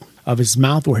part of his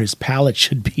mouth where his palate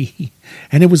should be.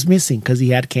 And it was missing because he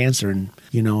had cancer, and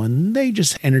they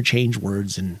just interchange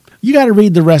words. And you got to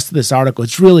read the rest of this article.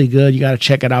 It's really good. You got to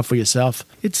check it out for yourself.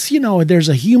 It's, there's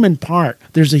a human part.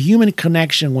 There's a human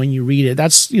connection when you read it.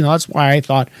 That's why I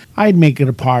thought I'd make it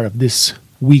a part of this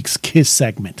week's KISS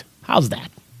segment. How's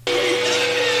that?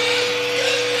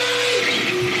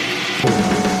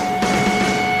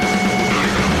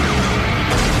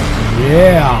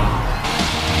 Yeah.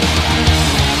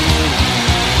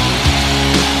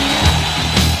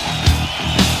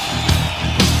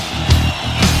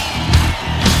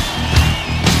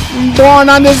 Born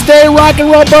on this day, rock and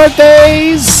roll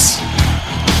birthdays.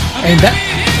 And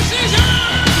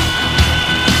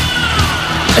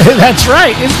that's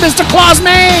right, it's Mr. Claus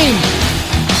Main.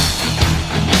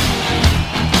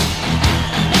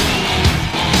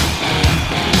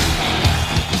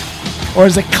 Or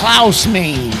is it Klaus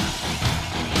Main?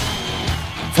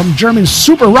 From German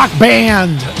super rock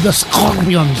band, the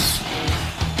Scorpions.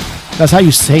 That's how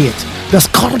you say it, the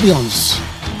Scorpions.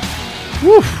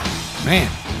 Woo, man.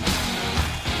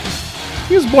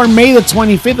 He was born May the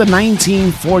 25th of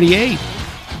 1948.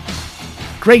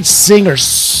 Great singer,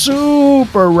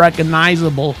 super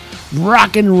recognizable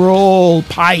rock and roll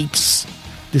pipes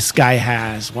this guy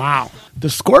has. Wow. The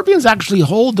Scorpions actually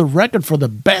hold the record for the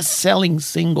best-selling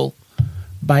single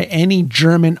by any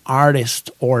German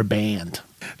artist or band.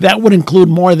 That would include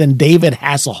more than David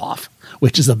Hasselhoff,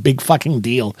 which is a big fucking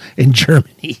deal in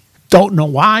Germany. Don't know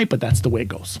why, but that's the way it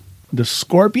goes. The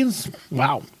Scorpions,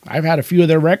 wow. I've had a few of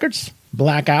their records.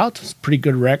 Blackout, it's a pretty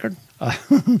good record.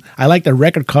 I like their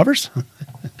record covers.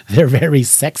 They're very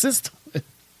sexist.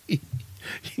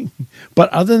 But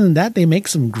other than that, they make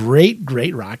some great,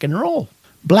 great rock and roll.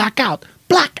 Blackout.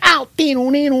 Blackout.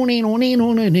 Blackout.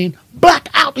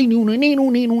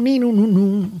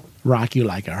 Rock You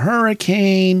Like a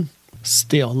Hurricane.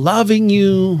 Still Loving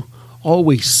You.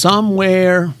 Always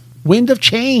Somewhere. Wind of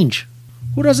Change.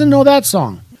 Who doesn't know that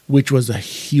song? Which was a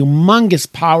humongous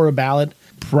power ballad.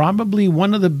 Probably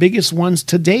one of the biggest ones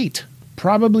to date.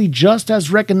 Probably just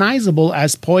as recognizable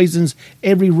as Poison's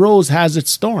Every Rose Has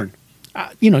Its Thorn.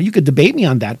 You could debate me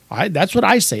on that. That's what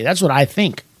I say. That's what I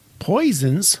think.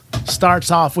 Poison's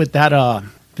starts off with that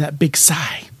big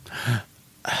sigh.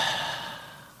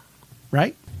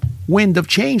 Right? Wind of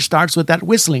Change starts with that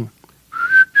whistling.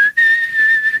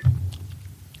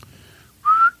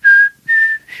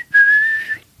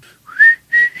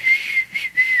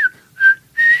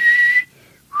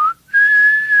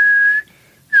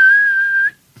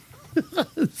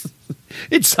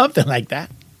 It's something like that.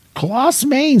 Klaus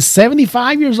Main,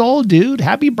 75 years old, dude.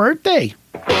 Happy birthday.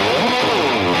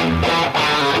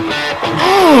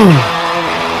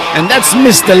 And that's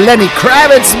Mr. Lenny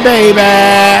Kravitz, baby.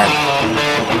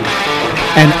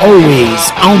 And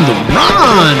Always on the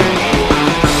Run.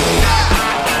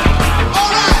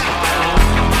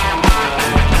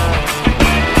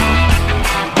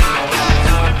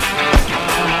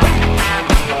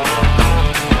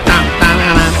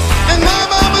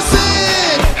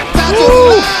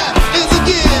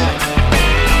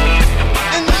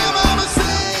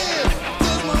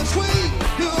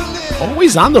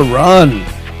 Always on the Run.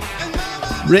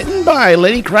 Written by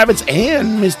Lenny Kravitz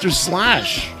and Mr.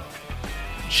 Slash.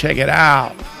 Check it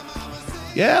out.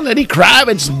 Yeah, Lenny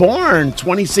Kravitz, born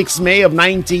 26 May of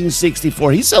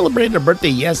 1964. He celebrated a birthday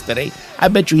yesterday. I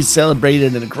bet you he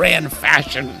celebrated in a grand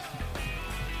fashion.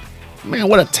 Man,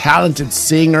 what a talented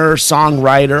singer,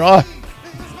 songwriter,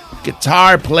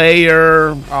 guitar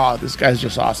player. Oh, this guy's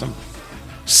just awesome.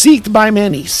 Seeked by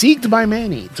many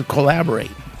to collaborate.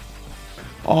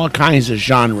 all kinds of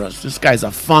genres. This guy's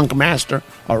a funk master,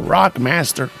 a rock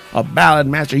master, a ballad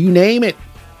master, you name it.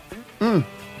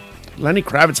 Lenny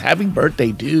Kravitz, happy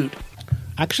birthday, dude.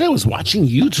 Actually, I was watching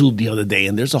YouTube the other day,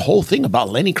 and there's a whole thing about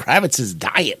Lenny Kravitz's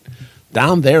diet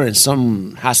down there in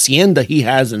some hacienda he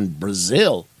has in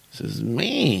Brazil. Says,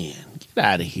 man, get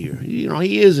out of here. You know,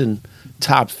 he is in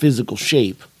top physical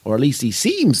shape, or at least he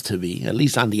seems to be, at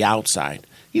least on the outside.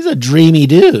 He's a dreamy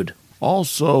dude.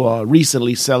 Also,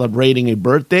 recently celebrating a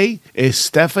birthday is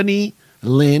Stephanie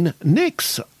Lynn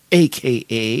Nicks,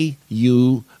 a.k.a.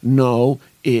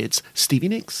 it's Stevie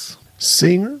Nicks.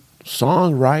 Singer,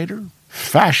 songwriter,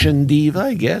 fashion diva,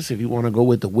 I guess, if you want to go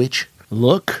with the witch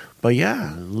look. But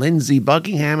yeah, Lindsey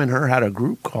Buckingham and her had a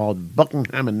group called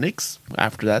Buckingham and Nicks.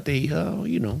 After that, they,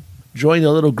 joined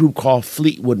a little group called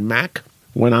Fleetwood Mac.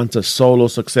 Went on to solo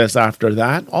success after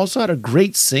that. Also had a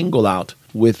great single out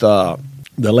with the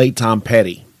late Tom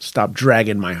Petty, Stop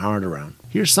Dragging My Heart Around.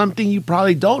 Here's something you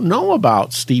probably don't know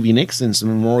about Stevie Nicks, since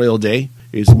Memorial Day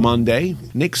is Monday.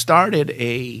 Nick started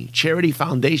a charity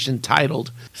foundation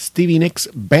titled Stevie Nicks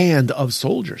Band of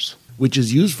Soldiers, which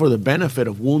is used for the benefit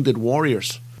of wounded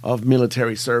warriors of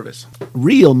military service.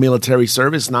 Real military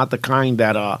service, not the kind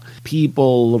that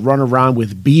people run around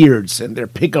with beards and their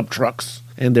pickup trucks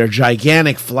and their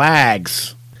gigantic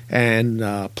flags and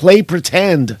play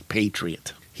pretend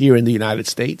patriot here in the United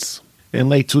States. In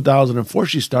late 2004,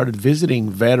 she started visiting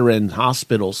veteran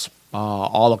hospitals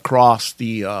all across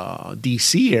the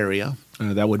D.C. area.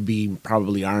 That would be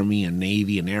probably Army and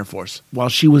Navy and Air Force. While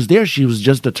she was there, she was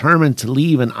just determined to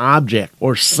leave an object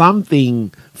or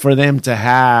something for them to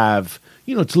have,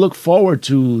 to look forward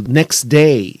to next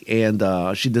day.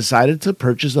 And she decided to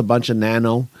purchase a bunch of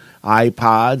nano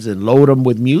iPods and load them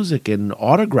with music and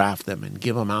autograph them and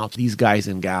give them out to these guys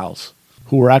and gals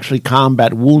who were actually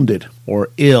combat wounded or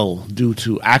ill due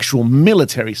to actual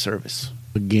military service.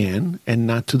 Again, and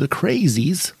not to the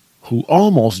crazies who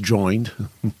almost joined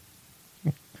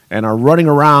and are running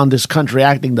around this country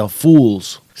acting the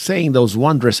fools, saying those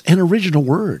wondrous and original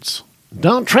words.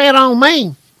 Don't tread on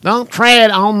me. Don't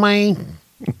tread on me.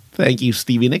 Thank you,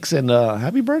 Stevie Nicks, and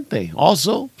happy birthday.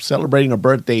 Also, celebrating a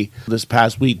birthday this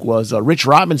past week was Rich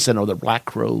Robinson of the Black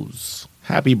Crowes.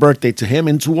 Happy birthday to him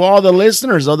and to all the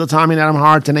listeners of the Tommy and Adam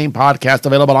Hard to Name podcast,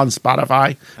 available on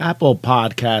Spotify, Apple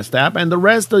Podcast app, and the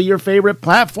rest of your favorite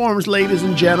platforms, ladies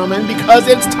and gentlemen, because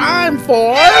it's time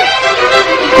for...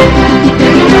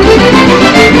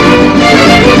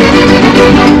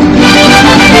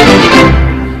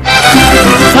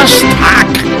 First Talk.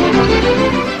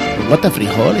 What the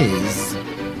frijoles?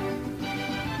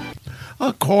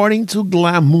 According to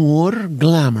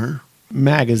Glamour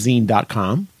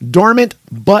Magazine.com, dormant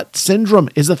butt syndrome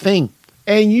is a thing,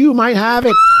 and you might have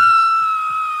it.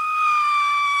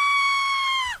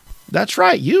 That's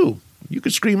right, you. You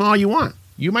can scream all you want.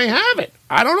 You may have it.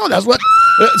 I don't know. That's what...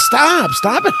 Stop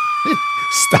it.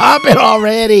 Stop it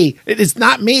already. It's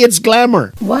not me, it's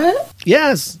Glamour. What?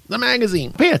 Yes, the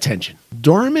magazine. Pay attention.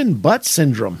 Dormant butt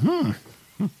syndrome.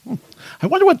 I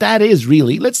wonder what that is,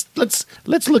 really. Let's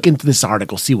look into this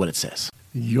article, see what it says.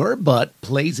 Your butt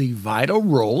plays a vital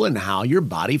role in how your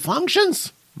body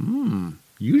functions.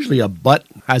 Usually a butt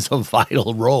has a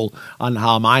vital role on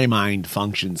how my mind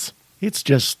functions. It's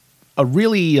just a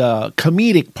really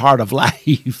comedic part of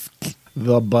life,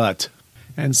 the butt,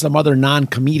 and some other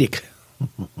non-comedic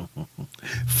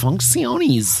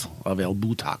funcciones of el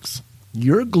buttocks.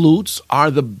 Your glutes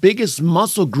are the biggest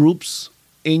muscle groups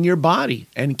in your body,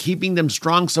 and keeping them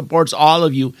strong supports all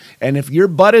of you. And if your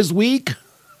butt is weak,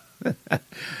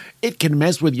 it can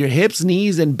mess with your hips,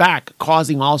 knees, and back,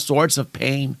 causing all sorts of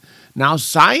pain. Now,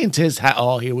 scientists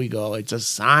here we go. It's a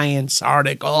science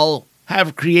article.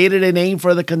 Have created a name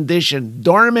for the condition,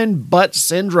 dormant butt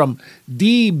syndrome,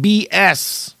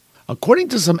 DBS. According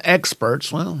to some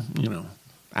experts,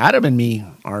 Adam and me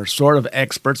are sort of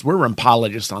experts. We're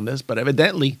rheumatologists on this, but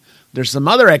evidently there's some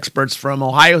other experts from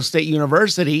Ohio State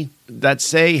University that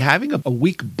say having a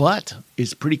weak butt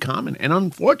is pretty common and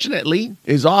unfortunately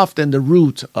is often the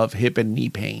root of hip and knee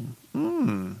pain.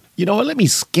 You know what? Let me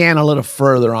scan a little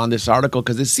further on this article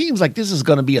because it seems like this is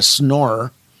going to be a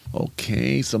snorer.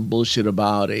 Okay, some bullshit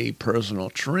about a personal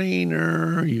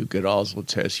trainer. You could also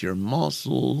test your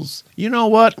muscles. You know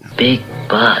what? Big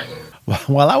butt.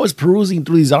 While I was perusing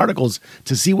through these articles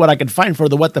to see what I could find for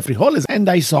the What the Frijoles, and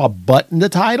I saw butt in the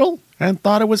title and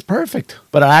thought it was perfect.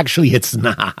 But actually, it's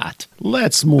not.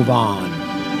 Let's move on.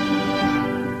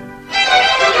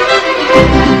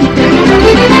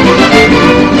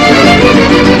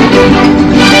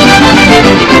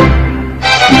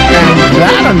 And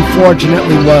that,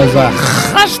 unfortunately, was a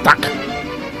hashtag.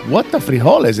 what the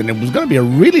frijoles? And it was going to be a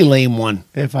really lame one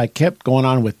if I kept going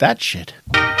on with that shit.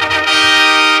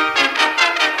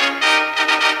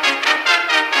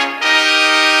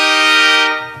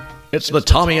 It's the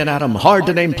Tommy and Adam Hard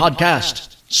to Name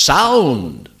podcast,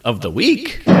 Sound of the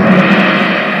Week.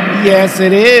 Yes,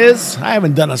 it is. I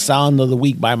haven't done a Sound of the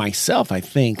Week by myself, I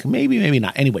think. Maybe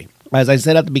not. Anyway, as I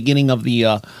said at the beginning of the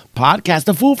podcast,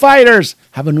 the Foo Fighters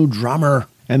have a new drummer.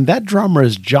 And that drummer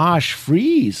is Josh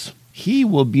Freese. He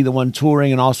will be the one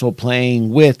touring and also playing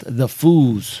with the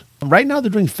Foos. Right now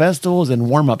they're doing festivals and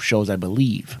warm-up shows, I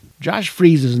believe. Josh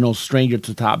Freese is no stranger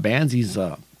to top bands. He's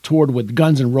toured with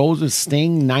Guns N' Roses,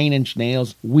 Sting, Nine Inch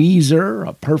Nails, Weezer,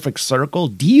 A Perfect Circle,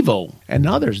 Devo, and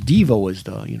others. Devo is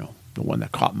the one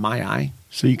that caught my eye.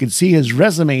 So you can see his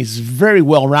resume is very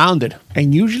well-rounded.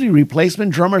 And usually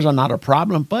replacement drummers are not a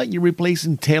problem, but you're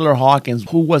replacing Taylor Hawkins,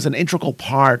 who was an integral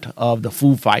part of the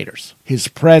Foo Fighters. His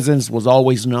presence was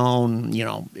always known.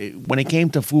 When it came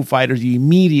to Foo Fighters, you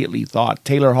immediately thought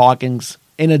Taylor Hawkins,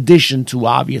 in addition to,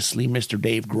 obviously, Mr.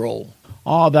 Dave Grohl.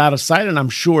 All that aside, and I'm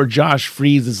sure Josh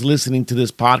Freese is listening to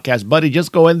this podcast, buddy,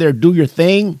 just go in there, do your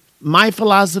thing. My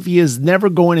philosophy is never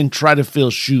go in and try to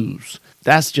fill shoes.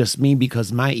 That's just me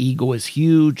because my ego is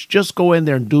huge. Just go in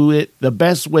there and do it the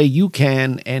best way you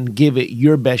can and give it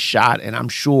your best shot, and I'm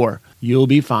sure you'll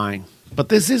be fine. But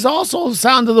this is also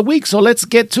Sound of the Week, so let's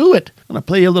get to it. I'm going to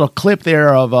play you a little clip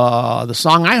there of the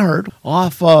song I heard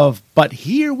off of But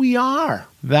Here We Are.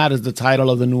 That is the title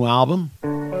of the new album.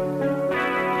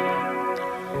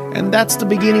 And that's the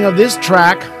beginning of this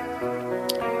track.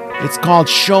 It's called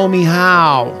Show Me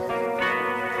How.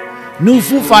 New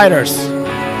Foo Fighters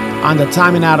on the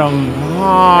Tommy and Adam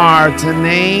Hard to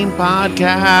Name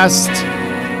podcast.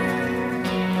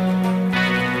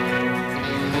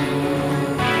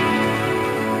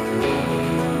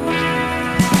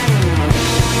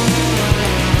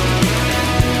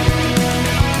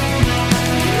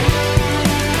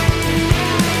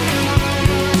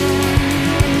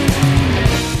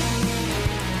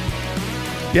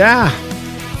 Yeah,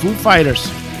 Foo Fighters.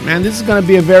 Man, this is going to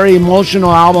be a very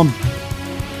emotional album.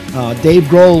 Dave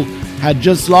Grohl had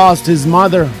just lost his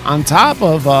mother on top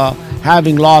of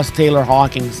having lost Taylor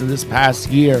Hawkins in this past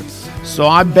year. So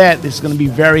I bet this is going to be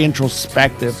very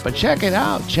introspective. But check it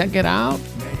out. Check it out.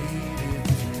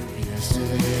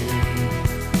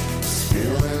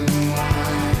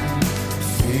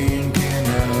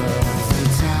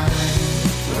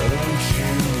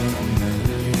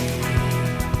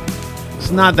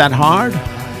 It's not that hard.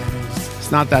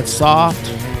 It's not that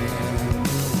soft.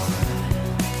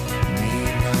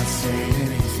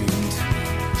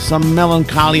 Some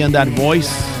melancholy on that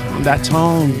voice, on that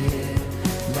tone.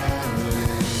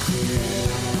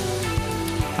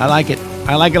 I like it.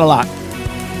 I like it a lot.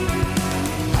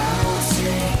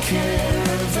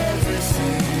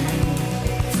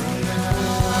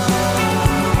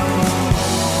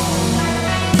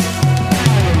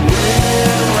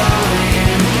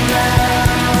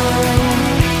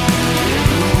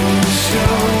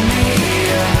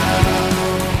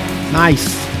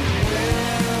 Nice.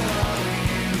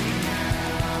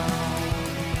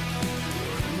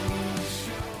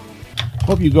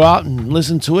 Hope you go out and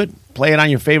listen to it. Play it on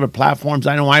your favorite platforms.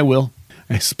 I know I will.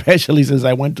 Especially since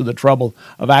I went to the trouble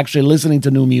of actually listening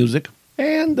to new music.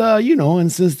 And,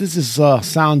 and since this is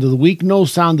Sound of the Week, no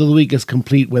Sound of the Week is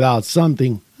complete without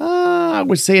something. I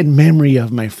would say in memory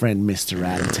of my friend Mr.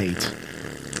 Adam Tate.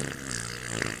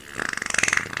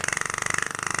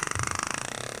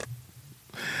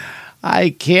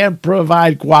 I can't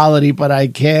provide quality, but I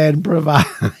can provide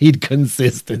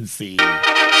consistency.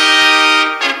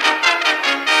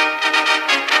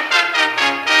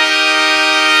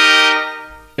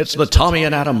 It's the Tommy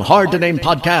and Adam Hard to Name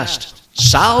podcast,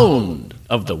 Sound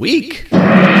of the Week.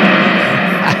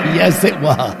 Yes, it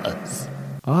was.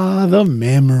 Ah, the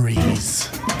memories.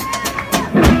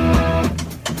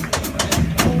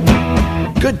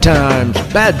 Good times,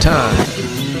 bad times.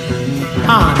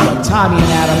 On the Tommy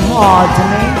and Adam Hard to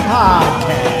Name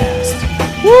podcast.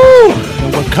 Woo!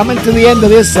 And we're coming to the end of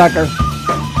this sucker.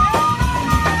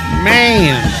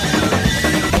 Man.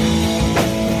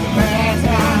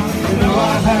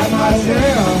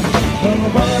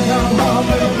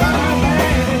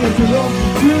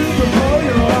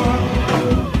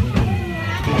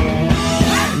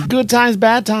 Good times,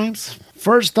 bad times.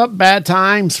 First up, bad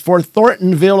times for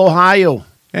Thorntonville, Ohio.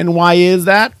 And why is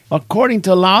that? According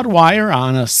to Loudwire,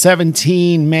 on a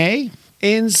 17 May,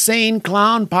 Insane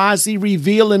Clown Posse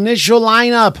revealed initial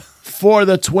lineup for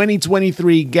the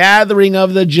 2023 Gathering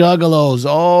of the Juggalos.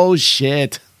 Oh,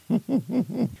 shit.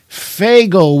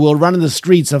 Faygo will run in the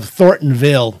streets of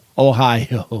Thorntonville,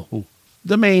 Ohio.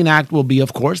 The main act will be,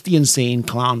 of course, the Insane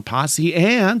Clown Posse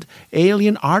and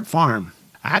Alien Art Farm.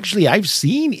 Actually, I've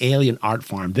seen Alien Art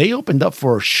Farm. They opened up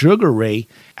for Sugar Ray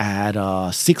at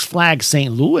Six Flags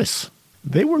St. Louis.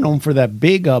 They were known for that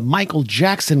big Michael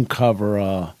Jackson cover.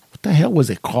 What the hell was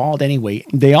it called anyway?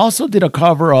 They also did a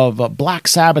cover of Black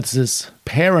Sabbath's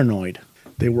Paranoid.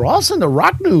 They were also in the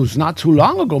rock news not too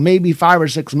long ago, maybe 5 or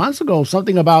 6 months ago,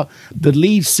 something about the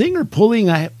lead singer pulling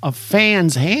a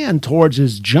fan's hand towards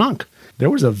his junk. There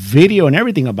was a video and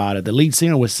everything about it. The lead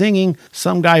singer was singing.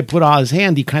 Some guy put out his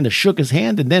hand. He kind of shook his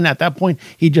hand. And then at that point,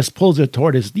 he just pulls it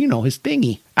toward his, his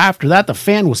thingy. After that, the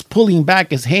fan was pulling back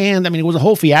his hand. I mean, it was a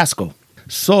whole fiasco.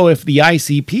 So if the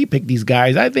ICP picked these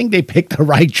guys, I think they picked the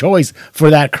right choice for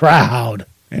that crowd.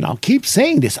 And I'll keep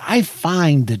saying this. I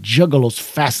find the Juggalos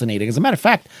fascinating. As a matter of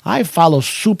fact, I follow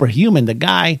Superhuman, the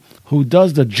guy who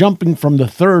does the jumping from the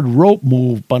third rope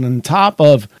move, but on top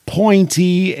of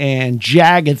pointy and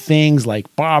jagged things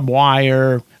like barbed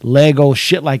wire, Lego,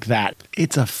 shit like that.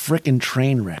 It's a frickin'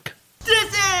 train wreck.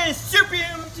 This is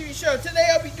Superhuman TV Show. Today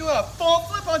I'll be doing a full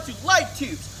flip onto light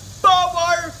tubes, barbed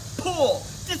wire, pull.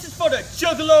 This is for the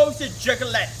Juggalos and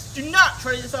Juggalettes. Do not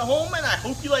try this at home, and I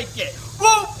hope you like it.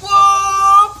 Whoop,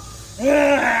 whoop!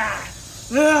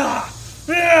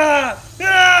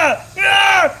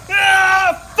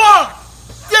 Fuck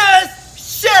this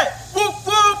shit! Whoop,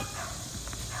 whoop!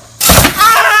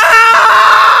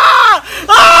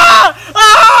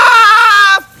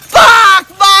 Fuck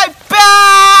my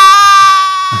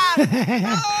back!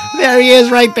 There he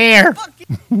is right there.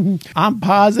 I'm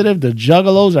positive the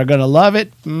Juggalos are going to love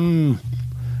it.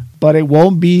 But it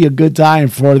won't be a good time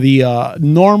for the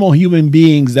normal human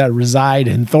beings that reside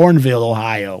in Thornville,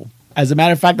 Ohio. As a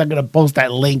matter of fact, I'm going to post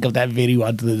that link of that video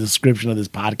onto the description of this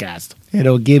podcast.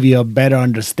 It'll give you a better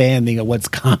understanding of what's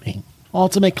coming.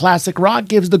 Ultimate Classic Rock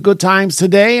gives the good times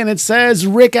today, and it says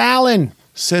Rick Allen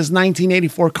says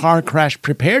 1984 car crash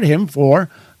prepared him for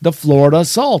the Florida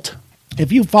assault.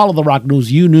 If you follow the rock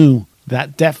news, you knew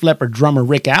that Def Leppard drummer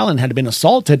Rick Allen had been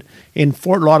assaulted in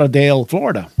Fort Lauderdale,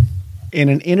 Florida. In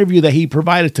an interview that he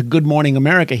provided to Good Morning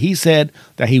America, he said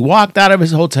that he walked out of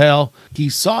his hotel, he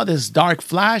saw this dark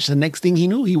flash, the next thing he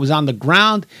knew, he was on the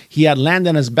ground, he had landed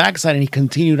on his backside, and he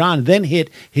continued on, then hit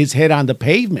his head on the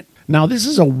pavement. Now, this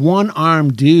is a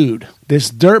one-armed dude.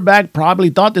 This dirtbag probably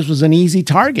thought this was an easy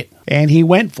target, and he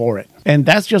went for it. And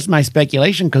that's just my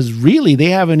speculation, because really, they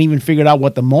haven't even figured out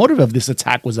what the motive of this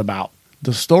attack was about.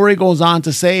 The story goes on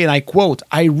to say, and I quote,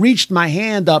 "I reached my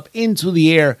hand up into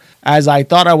the air as I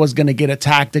thought I was going to get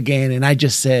attacked again, and I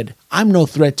just said, I'm no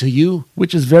threat to you,"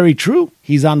 which is very true.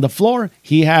 He's on the floor.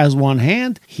 He has one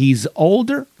hand. He's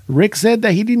older. Rick said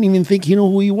that he didn't even think he knew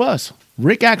who he was.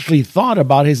 Rick actually thought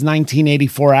about his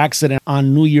 1984 accident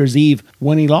on New Year's Eve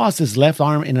when he lost his left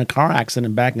arm in a car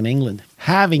accident back in England.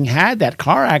 Having had that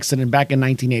car accident back in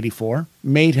 1984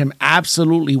 made him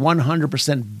absolutely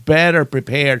 100% better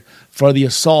prepared for the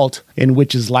assault in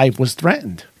which his life was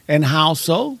threatened. And how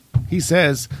so? He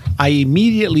says, "I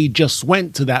immediately just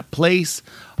went to that place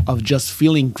of just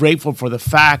feeling grateful for the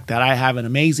fact that I have an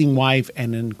amazing wife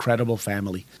and an incredible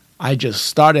family. I just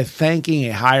started thanking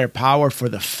a higher power for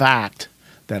the fact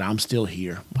that I'm still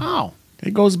here." Wow.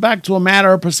 It goes back to a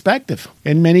matter of perspective.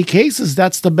 In many cases,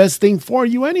 that's the best thing for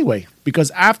you anyway,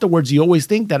 because afterwards you always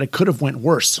think that it could have went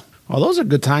worse. Well, those are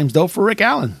good times, though, for Rick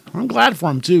Allen. I'm glad for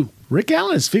him, too. Rick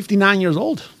Allen is 59 years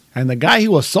old, and the guy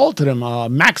who assaulted him,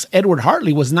 Max Edward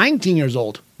Hartley, was 19 years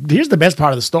old. Here's the best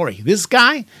part of the story. This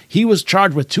guy, he was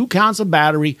charged with 2 counts of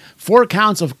battery, 4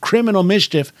 counts of criminal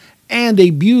mischief, and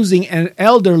abusing an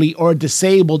elderly or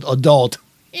disabled adult.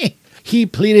 He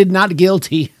pleaded not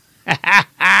guilty.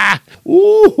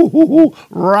 Ooh,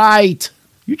 right.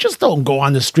 You just don't go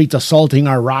on the streets assaulting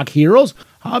our rock heroes.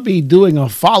 I'll be doing a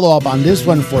follow-up on this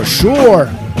one for sure.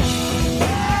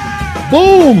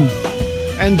 Boom!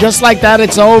 And just like that,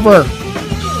 it's over.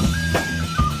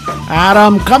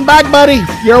 Adam, come back, buddy.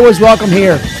 You're always welcome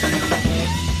here.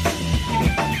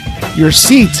 Your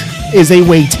seat is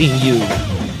awaiting you.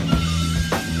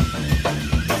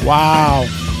 Wow.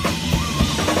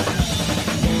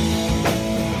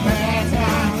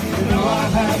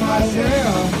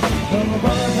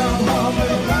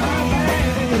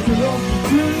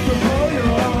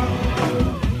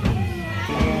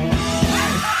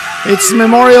 It's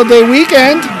Memorial Day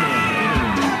weekend.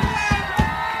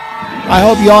 I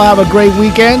hope you all have a great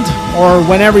weekend, or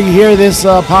whenever you hear this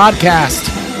podcast.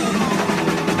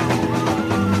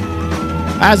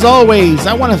 As always,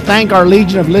 I want to thank our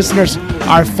legion of listeners,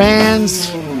 our fans,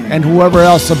 and whoever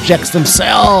else subjects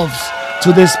themselves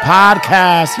to this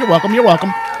podcast. You're welcome. You're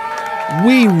welcome.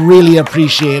 We really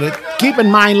appreciate it. Keep in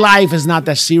mind, life is not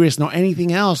that serious nor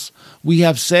anything else. we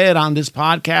have said on this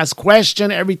podcast.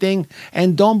 Question everything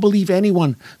and don't believe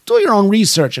anyone. Do your own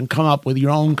research and come up with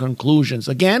your own conclusions.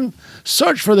 Again,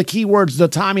 search for the keywords The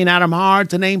Tommy and Adam Hard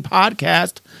to Name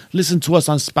Podcast. Listen to us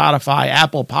on Spotify,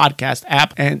 Apple Podcast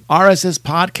app, and RSS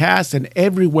Podcast, and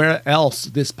everywhere else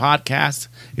this podcast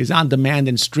is on demand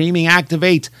and streaming.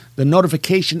 Activate the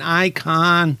notification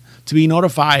icon to be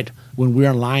notified when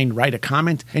we're online. Write a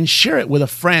comment and share it with a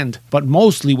friend, but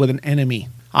mostly with an enemy.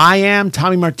 I am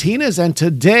Tommy Martinez, and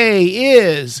today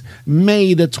is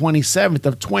May the 27th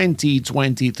of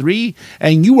 2023,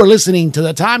 and you are listening to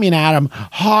the Tommy and Adam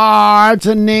Hard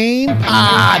to Name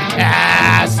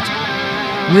Podcast.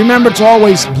 Remember to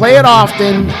always play it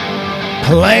often,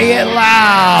 play it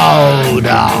loud,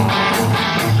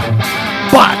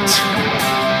 but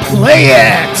play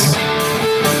it.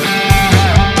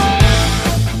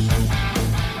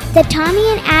 The Tommy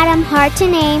and Adam Hard to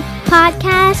Name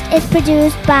podcast is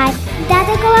produced by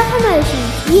Datacola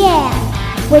Promotions. Yeah,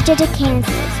 Wichita,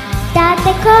 Kansas.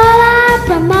 Datacola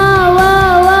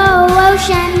Promotion.